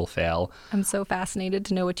certain will fail. I'm so fascinated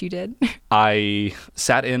to know what you did. I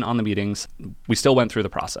sat in on the meetings. We still went through the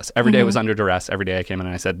process. Every day was under duress. Every day I came in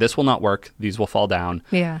and I said, this will not work. These will fall down.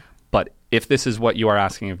 Yeah. But if this is what you are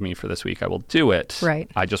asking of me for this week, I will do it. Right.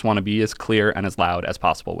 I just want to be as clear and as loud as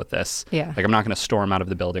possible with this. Yeah. Like I'm not going to storm out of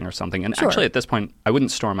the building or something. And actually at this point, I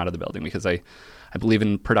wouldn't storm out of the building because I believe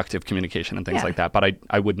in productive communication and things like that. But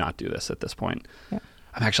I would not do this at this point. Yeah.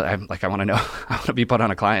 I want to know, I want to be put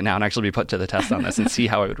on a client now and actually be put to the test on this and see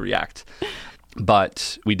how I would react.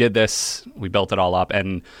 But we did this, we built it all up.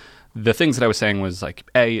 And the things that I was saying was like,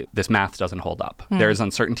 A, this math doesn't hold up. There is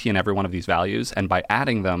uncertainty in every one of these values. And by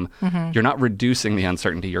adding them, you're not reducing the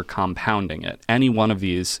uncertainty, you're compounding it. Any one of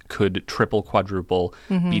these could triple, quadruple,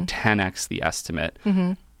 be 10x the estimate.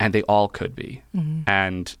 And they all could be.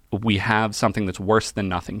 And we have something that's worse than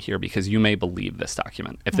nothing here because you may believe this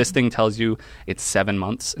document. If this thing tells you it's 7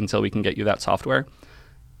 months until we can get you that software,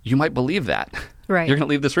 you might believe that. Right. You're going to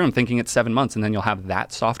leave this room thinking it's 7 months and then you'll have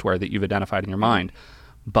that software that you've identified in your mind.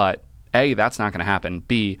 But A, that's not going to happen.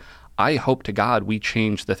 B, I hope to God we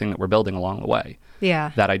change the thing that we're building along the way.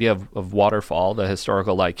 Yeah. That idea of waterfall, the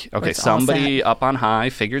historical, like, okay, somebody up on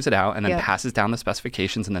high figures it out and then passes down the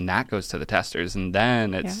specifications and then that goes to the testers and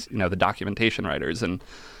then it's, the documentation writers, and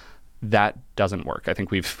that doesn't work. I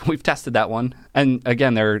think we've tested that one. And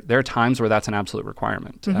again, there are times where that's an absolute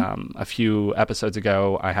requirement. A few episodes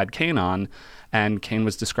ago, I had Kane on, and Kane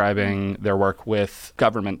was describing their work with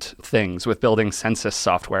government things, with building census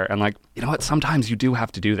software. And like, you know what, sometimes you do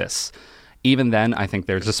have to do this. Even then, I think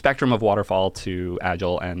there's a spectrum of waterfall to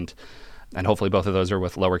agile, and hopefully both of those are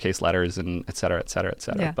with lowercase letters and et cetera, et cetera, et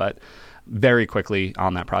cetera. Yeah. But very quickly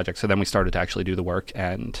on that project. So then we started to actually do the work,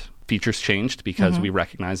 and features changed because we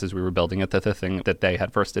recognized as we were building it that the thing that they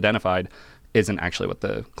had first identified isn't actually what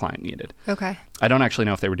the client needed. Okay. I don't actually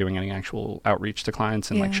know if they were doing any actual outreach to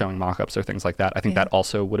clients and like showing mock-ups or things like that. I think that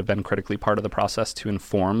also would have been critically part of the process to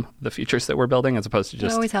inform the features that we're building, as opposed to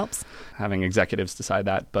just It always helps. having executives decide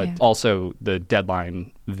that. But also the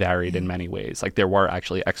deadline varied in many ways. Like there were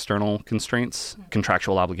actually external constraints,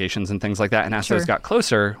 contractual obligations and things like that. And as those got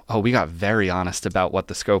closer, we got very honest about what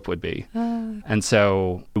the scope would be. And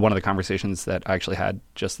so one of the conversations that I actually had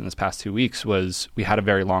just in this past 2 weeks was we had a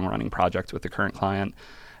very long running project with the current client.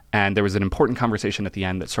 And there was an important conversation at the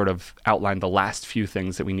end that sort of outlined the last few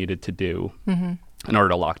things that we needed to do in order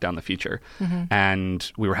to lock down the feature.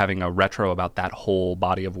 And we were having a retro about that whole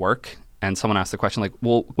body of work. And someone asked the question like,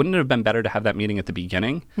 well, wouldn't it have been better to have that meeting at the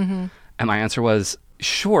beginning? And my answer was,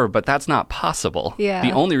 sure, but that's not possible. Yeah.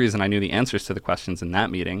 The only reason I knew the answers to the questions in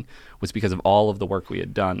that meeting was because of all of the work we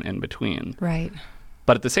had done in between. Right.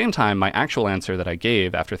 But at the same time, my actual answer that I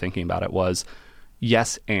gave after thinking about it was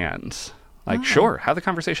yes and. Like, sure, have the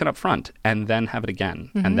conversation up front and then have it again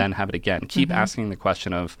and then have it again. Keep asking the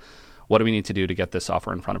question of what do we need to do to get this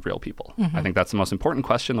software in front of real people? I think that's the most important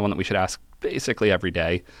question, the one that we should ask basically every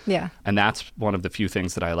day. Yeah. And that's one of the few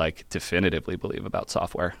things that I like definitively believe about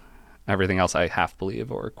software. Everything else I half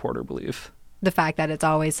believe or quarter believe. The fact that it's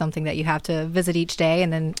always something that you have to visit each day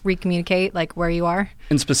and then recommunicate like where you are.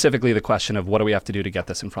 And specifically the question of what do we have to do to get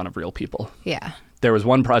this in front of real people? Yeah. There was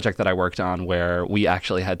one project that I worked on where we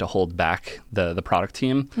actually had to hold back the product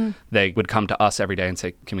team. They would come to us every day and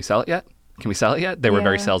say, can we sell it yet? Can we sell it yet? They were a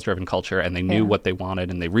very sales-driven culture, and they knew what they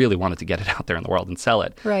wanted, and they really wanted to get it out there in the world and sell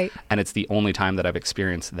it. Right. And it's the only time that I've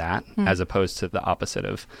experienced that, as opposed to the opposite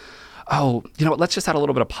of, oh, you know what, let's just add a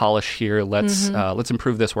little bit of polish here. Let's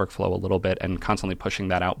improve this workflow a little bit, and constantly pushing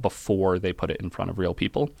that out before they put it in front of real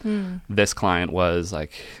people. This client was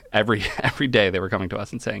like, every day they were coming to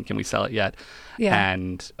us and saying, can we sell it yet? Yeah.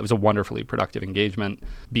 And it was a wonderfully productive engagement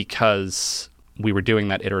because we were doing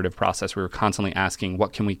that iterative process. We were constantly asking,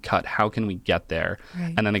 what can we cut? How can we get there?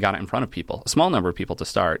 Right. And then they got it in front of people, a small number of people to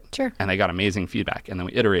start. Sure. And they got amazing feedback. And then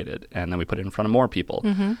we iterated, and then we put it in front of more people.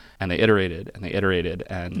 And they iterated, and they iterated.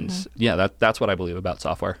 And that's what I believe about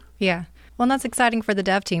software. Yeah. Well, and that's exciting for the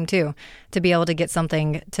dev team, too, to be able to get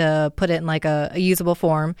something to put it in like a usable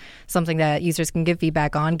form, something that users can give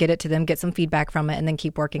feedback on, get it to them, get some feedback from it, and then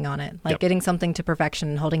keep working on it. Like getting something to perfection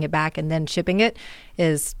and holding it back and then shipping it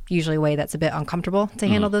is usually a way that's a bit uncomfortable to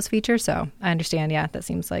handle those features. So I understand, that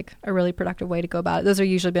seems like a really productive way to go about it. Those are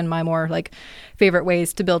usually been my more like favorite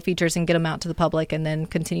ways to build features and get them out to the public and then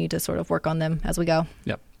continue to sort of work on them as we go.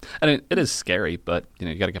 Yep. And it is scary, but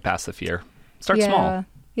you got to get past the fear. Start small.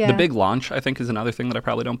 Yeah. The big launch, I think, is another thing that I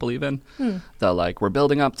probably don't believe in. The we're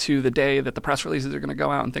building up to the day that the press releases are going to go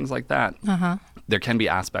out and things like that. There can be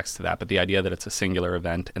aspects to that, but the idea that it's a singular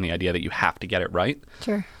event and the idea that you have to get it right.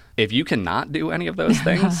 Sure. If you cannot do any of those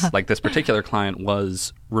things, like this particular client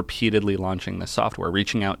was repeatedly launching this software,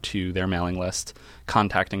 reaching out to their mailing list,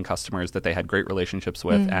 contacting customers that they had great relationships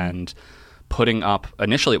with, and putting up,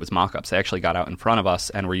 initially it was mock-ups. They actually got out in front of us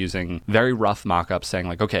and were using very rough mock-ups saying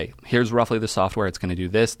like, okay, here's roughly the software. It's going to do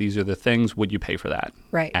this. These are the things. Would you pay for that?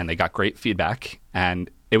 Right. And they got great feedback. And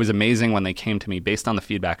it was amazing when they came to me based on the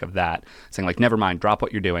feedback of that, saying like, never mind, drop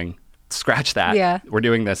what you're doing. Scratch that. Yeah. We're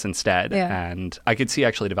doing this instead. Yeah. And I could see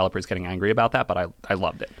actually developers getting angry about that, but I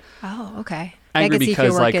loved it. Oh, okay. Angry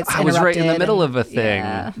because like I was right in the middle of a thing,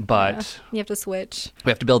 but you have to switch. We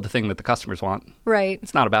have to build the thing that the customers want. Right.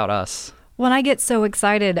 It's not about us. When I get so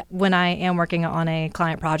excited when I am working on a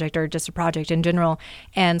client project or just a project in general,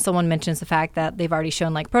 and someone mentions the fact that they've already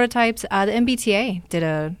shown like prototypes, the MBTA did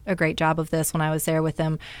a great job of this when I was there with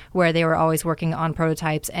them, where they were always working on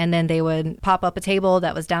prototypes, and then they would pop up a table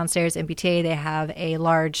that was downstairs. MBTA, they have a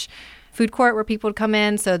large food court where people would come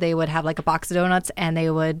in, so they would have like a box of donuts and they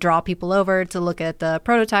would draw people over to look at the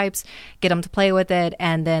prototypes, get them to play with it,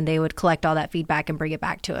 and then they would collect all that feedback and bring it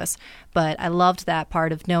back to us. But I loved that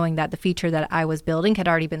part of knowing that the feature that I was building had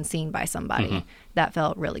already been seen by somebody. That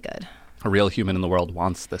felt really good. A real human in the world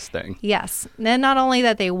wants this thing. Yes. And not only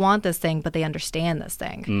that they want this thing, but they understand this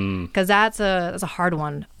thing. Because that's a hard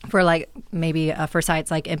one for like maybe for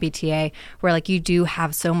sites like MBTA, where like you do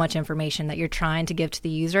have so much information that you're trying to give to the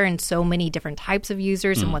user and so many different types of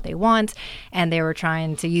users and what they want. And they were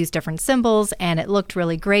trying to use different symbols and it looked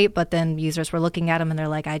really great, but then users were looking at them and they're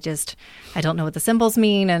like, I don't know what the symbols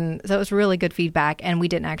mean. And so it was really good feedback. And we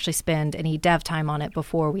didn't actually spend any dev time on it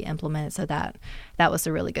before we implemented. So that was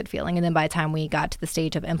a really good feeling. And then by the time we got to the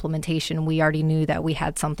stage of implementation, we already knew that we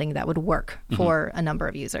had something that would work for a number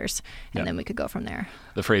of users. And then we could go from there.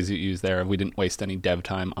 The phrase you used there, we didn't waste any dev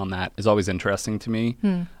time on that, is always interesting to me.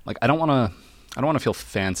 Like, I don't want I don't want to feel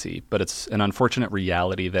fancy, but it's an unfortunate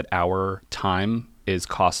reality that our time is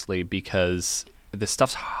costly because this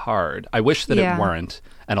stuff's hard. I wish that it weren't.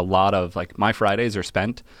 And a lot of like my Fridays are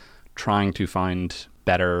spent trying to find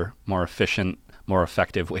better, more efficient, more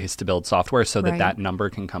effective ways to build software so that that number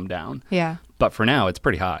can come down. Yeah. But for now, it's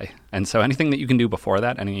pretty high. And so anything that you can do before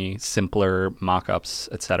that, any simpler mock-ups,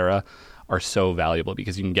 et cetera, are so valuable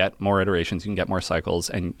because you can get more iterations, you can get more cycles,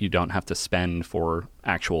 and you don't have to spend for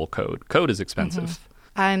actual code. Code is expensive.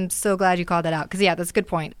 I'm so glad you called that out because, that's a good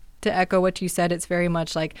point. To echo what you said, it's very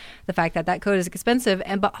much like the fact that code is expensive,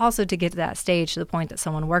 but also to get to that stage, to the point that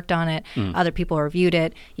someone worked on it, other people reviewed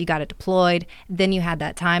it, you got it deployed, then you had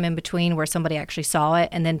that time in between where somebody actually saw it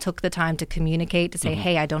and then took the time to communicate, to say,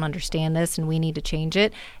 hey, I don't understand this and we need to change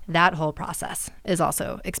it. That whole process is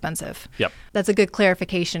also expensive. Yep. That's a good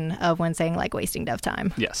clarification of when saying like wasting dev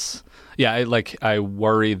time. Yes. Yeah, I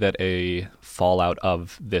worry that a fallout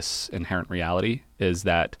of this inherent reality is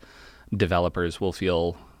that developers will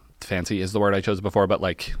feel fancy is the word I chose before, but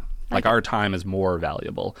like our time is more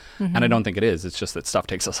valuable. And I don't think it is. It's just that stuff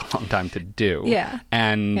takes us a long time to do. Yeah.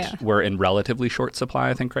 And we're in relatively short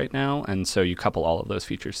supply, I think, right now. And so you couple all of those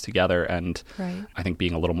features together. And I think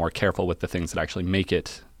being a little more careful with the things that actually make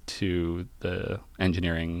it to the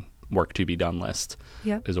engineering work to be done list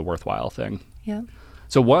is a worthwhile thing. Yeah.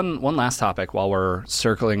 So one last topic while we're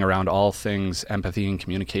circling around all things empathy and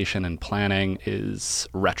communication and planning is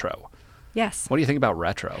retro. Yes. What do you think about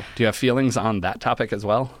retro? Do you have feelings on that topic as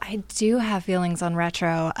well? I do have feelings on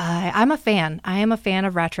retro. I'm a fan. I am a fan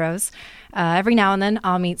of retros. Every now and then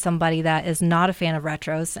I'll meet somebody that is not a fan of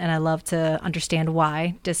retros, and I love to understand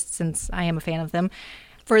why, just since I am a fan of them.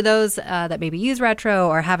 For those that maybe use retro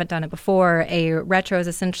or haven't done it before, a retro is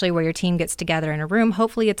essentially where your team gets together in a room.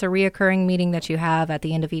 Hopefully it's a reoccurring meeting that you have at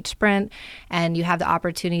the end of each sprint, and you have the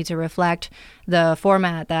opportunity to reflect. The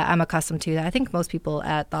format that I'm accustomed to, that I think most people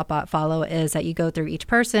at Thoughtbot follow, is that you go through each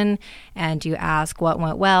person and you ask what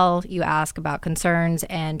went well, you ask about concerns,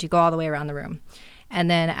 and you go all the way around the room. And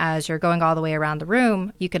then as you're going all the way around the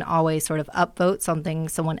room, you can always sort of upvote something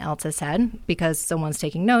someone else has said because someone's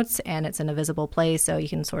taking notes and it's in a visible place. So you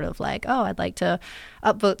can sort of like, oh, I'd like to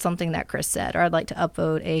upvote something that Chris said, or I'd like to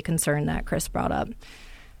upvote a concern that Chris brought up.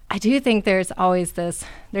 I do think there's this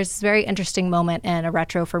very interesting moment in a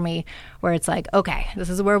retro for me where it's like, okay, this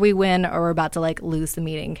is where we win or we're about to like lose the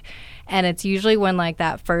meeting. And it's usually when like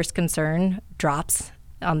that first concern drops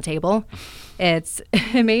on the table. It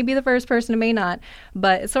may be the first person, it may not,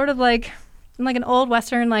 but it's sort of like an old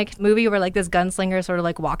Western like movie where like this gunslinger sort of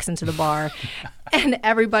like walks into the bar and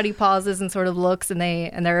everybody pauses and sort of looks and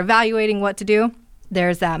they're evaluating what to do.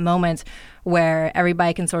 There's that moment where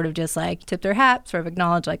everybody can sort of just like tip their hat, sort of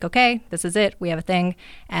acknowledge like, okay, this is it, we have a thing,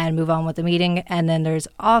 and move on with the meeting. And then there's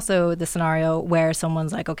also the scenario where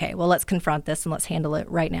someone's like, okay, well, let's confront this and let's handle it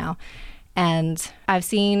right now. And I've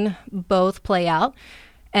seen both play out.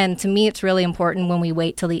 And to me, it's really important when we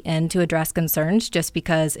wait till the end to address concerns, just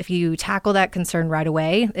because if you tackle that concern right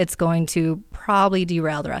away, it's going to probably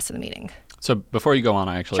derail the rest of the meeting. So before you go on,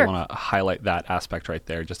 I actually want to highlight that aspect right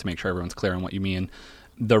there just to make sure everyone's clear on what you mean.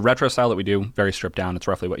 The retro style that we do, very stripped down. It's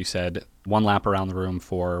roughly what you said. One lap around the room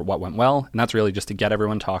for what went well. And that's really just to get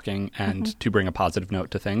everyone talking and to bring a positive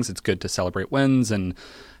note to things. It's good to celebrate wins and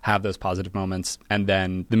have those positive moments. And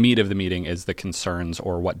then the meat of the meeting is the concerns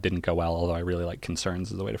or what didn't go well, although I really like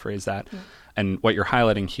concerns is the way to phrase that. Yeah. And what you're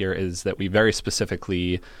highlighting here is that we very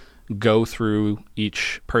specifically go through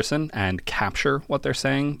each person and capture what they're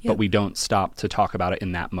saying, but we don't stop to talk about it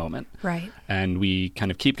in that moment. Right. And we kind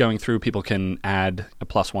of keep going through. People can add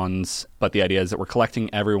plus ones, but the idea is that we're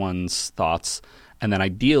collecting everyone's thoughts, and then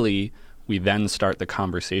ideally we then start the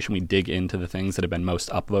conversation. We dig into the things that have been most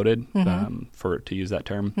upvoted, to use that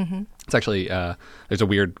term. It's actually, there's a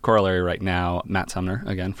weird corollary right now. Matt Sumner,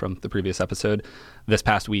 again, from the previous episode, this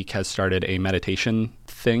past week has started a meditation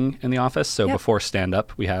thing in the office. So before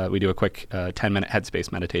stand-up, we do a quick 10-minute headspace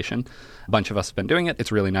meditation. A bunch of us have been doing it.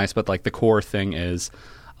 It's really nice. But like the core thing is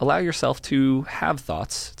allow yourself to have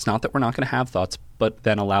thoughts. It's not that we're not going to have thoughts, but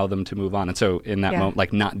then allow them to move on. And so in that moment,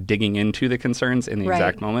 like not digging into the concerns in the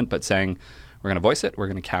exact moment, but saying, we're going to voice it, we're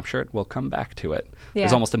going to capture it, we'll come back to it. Yeah.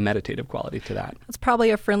 There's almost a meditative quality to that. It's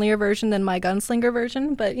probably a friendlier version than my gunslinger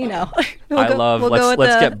version, but you know. Let's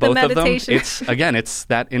get both of them. It's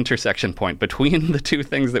that intersection point between the two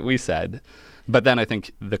things that we said. But then I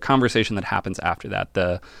think the conversation that happens after that,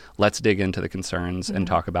 the let's dig into the concerns and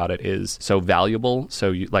talk about it, is so valuable.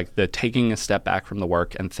 So you, like the taking a step back from the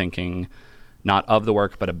work and thinking not of the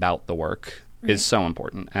work, but about the work is so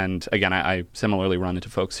important. And again, I similarly run into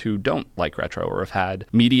folks who don't like retro or have had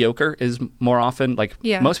mediocre is more often like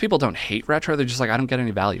most people don't hate retro. They're just like, I don't get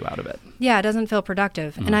any value out of it. Yeah, it doesn't feel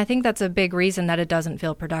productive. And I think that's a big reason that it doesn't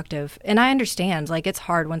feel productive. And I understand, like, it's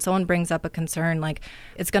hard when someone brings up a concern, like,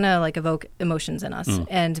 it's going to, like, evoke emotions in us.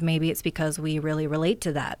 And maybe it's because we really relate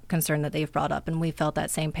to that concern that they've brought up and we felt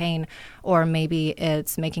that same pain. Or maybe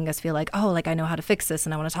it's making us feel like, oh, like, I know how to fix this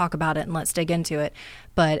and I want to talk about it and let's dig into it.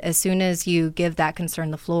 But as soon as you give that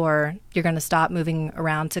concern the floor, you're going to stop moving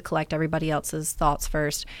around to collect everybody else's thoughts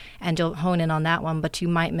first, and you'll hone in on that one. But you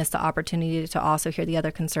might miss the opportunity to also hear the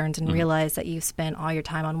other concerns and realize that you've spent all your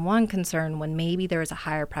time on one concern when maybe there was a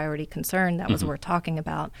higher priority concern that was worth talking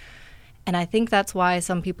about. And I think that's why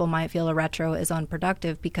some people might feel a retro is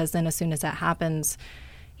unproductive, because then as soon as that happens,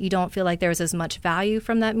 you don't feel like there was as much value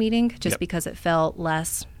from that meeting just because it felt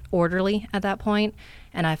less orderly at that point.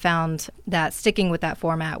 And I found that sticking with that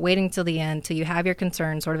format, waiting till the end, till you have your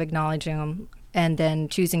concerns, sort of acknowledging them, and then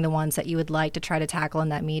choosing the ones that you would like to try to tackle in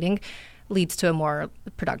that meeting leads to a more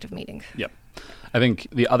productive meeting. Yep. I think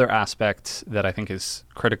the other aspect that I think is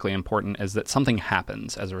critically important is that something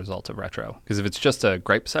happens as a result of retro. Because if it's just a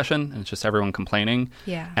gripe session and it's just everyone complaining,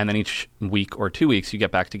 and then each week or 2 weeks you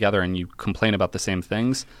get back together and you complain about the same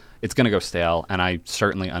things, it's going to go stale. And I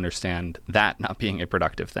certainly understand that not being a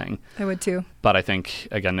productive thing. I would too. But I think,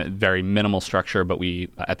 again, very minimal structure, but we,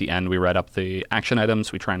 at the end, we write up the action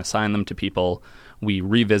items, we try and assign them to people. We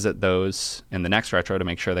revisit those in the next retro to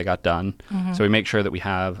make sure they got done. So we make sure that we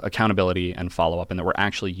have accountability and follow-up and that we're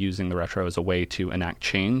actually using the retro as a way to enact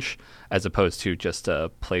change as opposed to just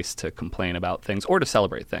a place to complain about things or to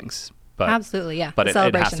celebrate things. But, absolutely, yeah. But it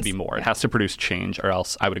has to be more. It has to produce change, or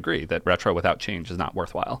else I would agree that retro without change is not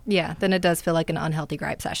worthwhile. Yeah, then it does feel like an unhealthy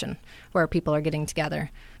gripe session where people are getting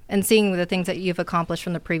together. And seeing the things that you've accomplished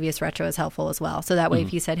from the previous retro is helpful as well. So that way,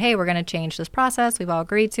 if you said, hey, we're going to change this process, we've all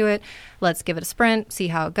agreed to it, let's give it a sprint, see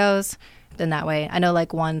how it goes. Then that way, I know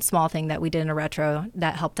like one small thing that we did in a retro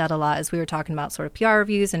that helped out a lot is we were talking about sort of PR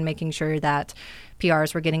reviews and making sure that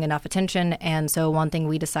PRs were getting enough attention. And so one thing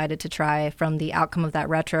we decided to try from the outcome of that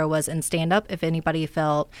retro was in stand-up, if anybody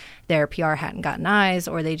felt their PR hadn't gotten eyes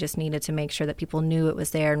or they just needed to make sure that people knew it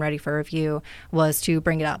was there and ready for review, was to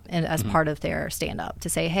bring it up as part of their stand-up to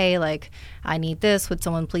say, hey, like, I need this. Would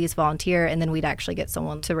someone please volunteer? And then we'd actually get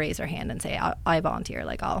someone to raise their hand and say, I volunteer.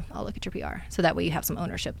 Like, I'll look at your PR. So that way you have some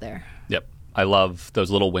ownership there. Yep. I love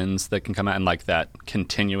those little wins that can come out and like that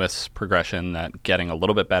continuous progression, that getting a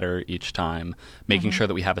little bit better each time, making sure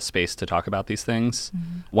that we have a space to talk about these things.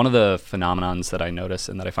 One of the phenomenons that I notice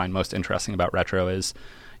and that I find most interesting about retro is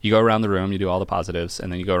you go around the room, you do all the positives,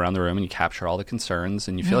 and then you go around the room and you capture all the concerns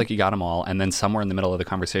and you feel like you got them all. And then somewhere in the middle of the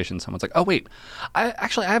conversation, someone's like, oh, wait, I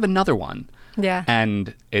have another one. Yeah.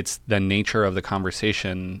 And it's the nature of the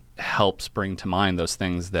conversation helps bring to mind those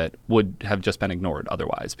things that would have just been ignored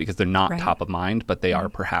otherwise because they're not top of mind, but they are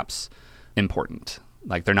perhaps important.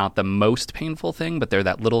 Like they're not the most painful thing, but they're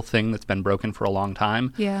that little thing that's been broken for a long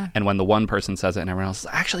time. Yeah. And when the one person says it and everyone else is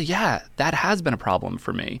actually, yeah, that has been a problem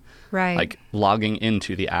for me. Right. Like logging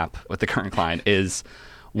into the app with the current client is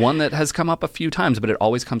one that has come up a few times, but it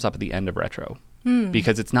always comes up at the end of retro.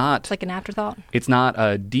 Because it's not like an afterthought. It's not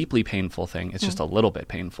a deeply painful thing. It's just a little bit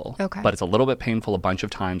painful. Okay. But it's a little bit painful a bunch of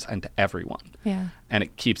times and to everyone. Yeah. And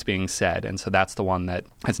it keeps being said. And so that's the one that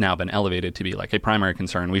has now been elevated to be like a primary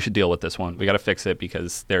concern. We should deal with this one. We got to fix it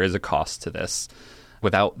because there is a cost to this.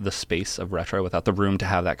 Without the space of retro, without the room to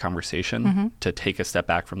have that conversation, to take a step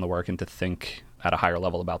back from the work and to think at a higher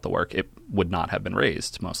level about the work, it would not have been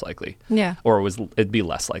raised, most likely. Yeah. Or it'd be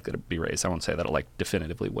less likely to be raised. I won't say that it like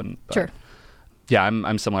definitively wouldn't. But sure. Yeah,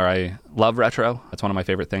 I'm similar. I love retro. It's one of my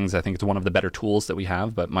favorite things. I think it's one of the better tools that we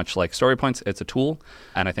have, but much like story points, it's a tool.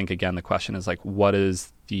 And I think, again, the question is like, what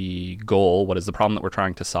is the goal? What is the problem that we're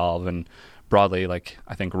trying to solve? And broadly, like,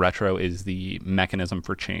 I think retro is the mechanism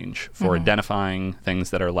for change, for identifying things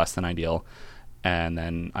that are less than ideal, and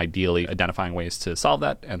then ideally identifying ways to solve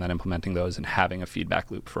that, and then implementing those and having a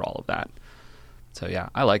feedback loop for all of that. So yeah,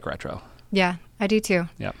 I like retro. Yeah, I do too.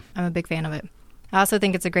 Yeah, I'm a big fan of it. I also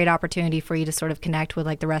think it's a great opportunity for you to sort of connect with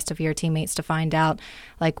like the rest of your teammates to find out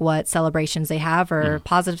like what celebrations they have or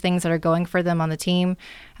positive things that are going for them on the team.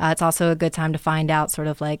 It's also a good time to find out sort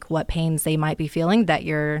of like what pains they might be feeling that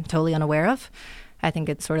you're totally unaware of. I think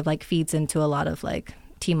it sort of like feeds into a lot of like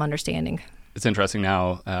team understanding. It's interesting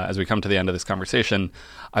now, as we come to the end of this conversation,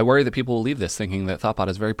 I worry that people will leave this thinking that Thoughtbot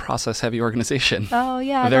is a very process-heavy organization. Oh,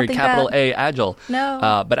 yeah. A very capital A, agile.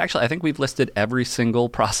 No. But actually, I think we've listed every single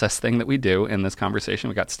process thing that we do in this conversation.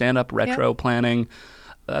 We got stand-up, retro, planning.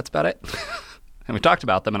 That's about it. And we talked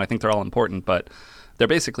about them, and I think they're all important, but they're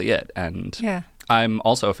basically it. And Yeah. I'm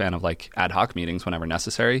also a fan of like ad hoc meetings whenever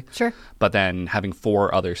necessary. Sure. But then having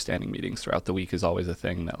 4 other standing meetings throughout the week is always a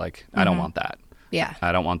thing that like, I don't want that. Yeah.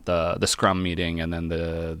 I don't want the scrum meeting and then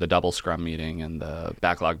the double scrum meeting and the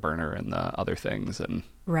backlog burner and the other things. And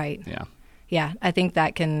Right. yeah. Yeah, I think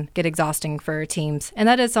that can get exhausting for teams. And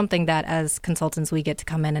that is something that as consultants we get to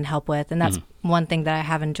come in and help with. And that's one thing that I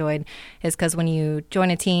have enjoyed is because when you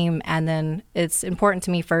join a team and then it's important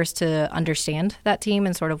to me first to understand that team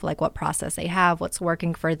and sort of like what process they have, what's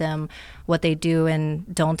working for them, what they do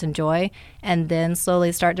and don't enjoy. And then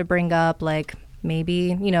slowly start to bring up like,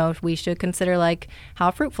 maybe, we should consider like how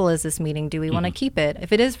fruitful is this meeting? Do we want to keep it?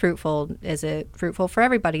 If it is fruitful, is it fruitful for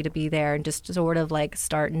everybody to be there? And just sort of like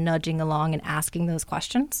start nudging along and asking those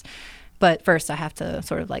questions. But first I have to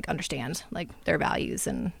sort of like understand like their values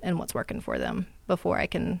and what's working for them before I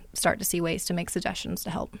can start to see ways to make suggestions to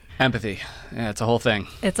help. Empathy. Yeah, it's a whole thing.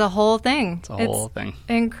 It's a whole thing. It's a whole thing.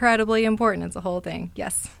 Incredibly important. It's a whole thing.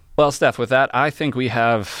 Yes. Well, Steph, with that, I think we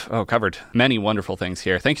have covered many wonderful things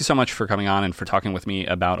here. Thank you so much for coming on and for talking with me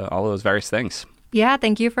about all those various things. Yeah,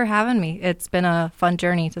 thank you for having me. It's been a fun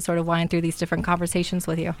journey to sort of wind through these different conversations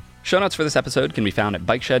with you. Show notes for this episode can be found at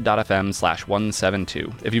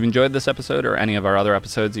bikeshed.fm/172. If you've enjoyed this episode or any of our other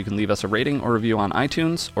episodes, you can leave us a rating or review on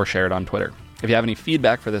iTunes or share it on Twitter. If you have any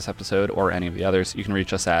feedback for this episode or any of the others, you can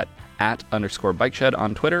reach us at @_bikeshed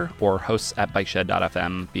on Twitter or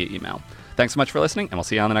hosts@bikeshed.fm via email. Thanks so much for listening, and we'll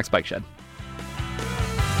see you on the next Bike Shed.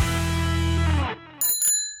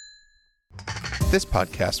 This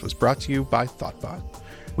podcast was brought to you by Thoughtbot.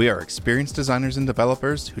 We are experienced designers and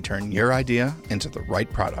developers who turn your idea into the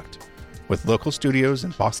right product. With local studios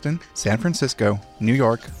in Boston, San Francisco, New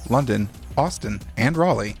York, London, Austin, and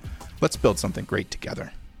Raleigh, let's build something great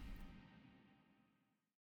together.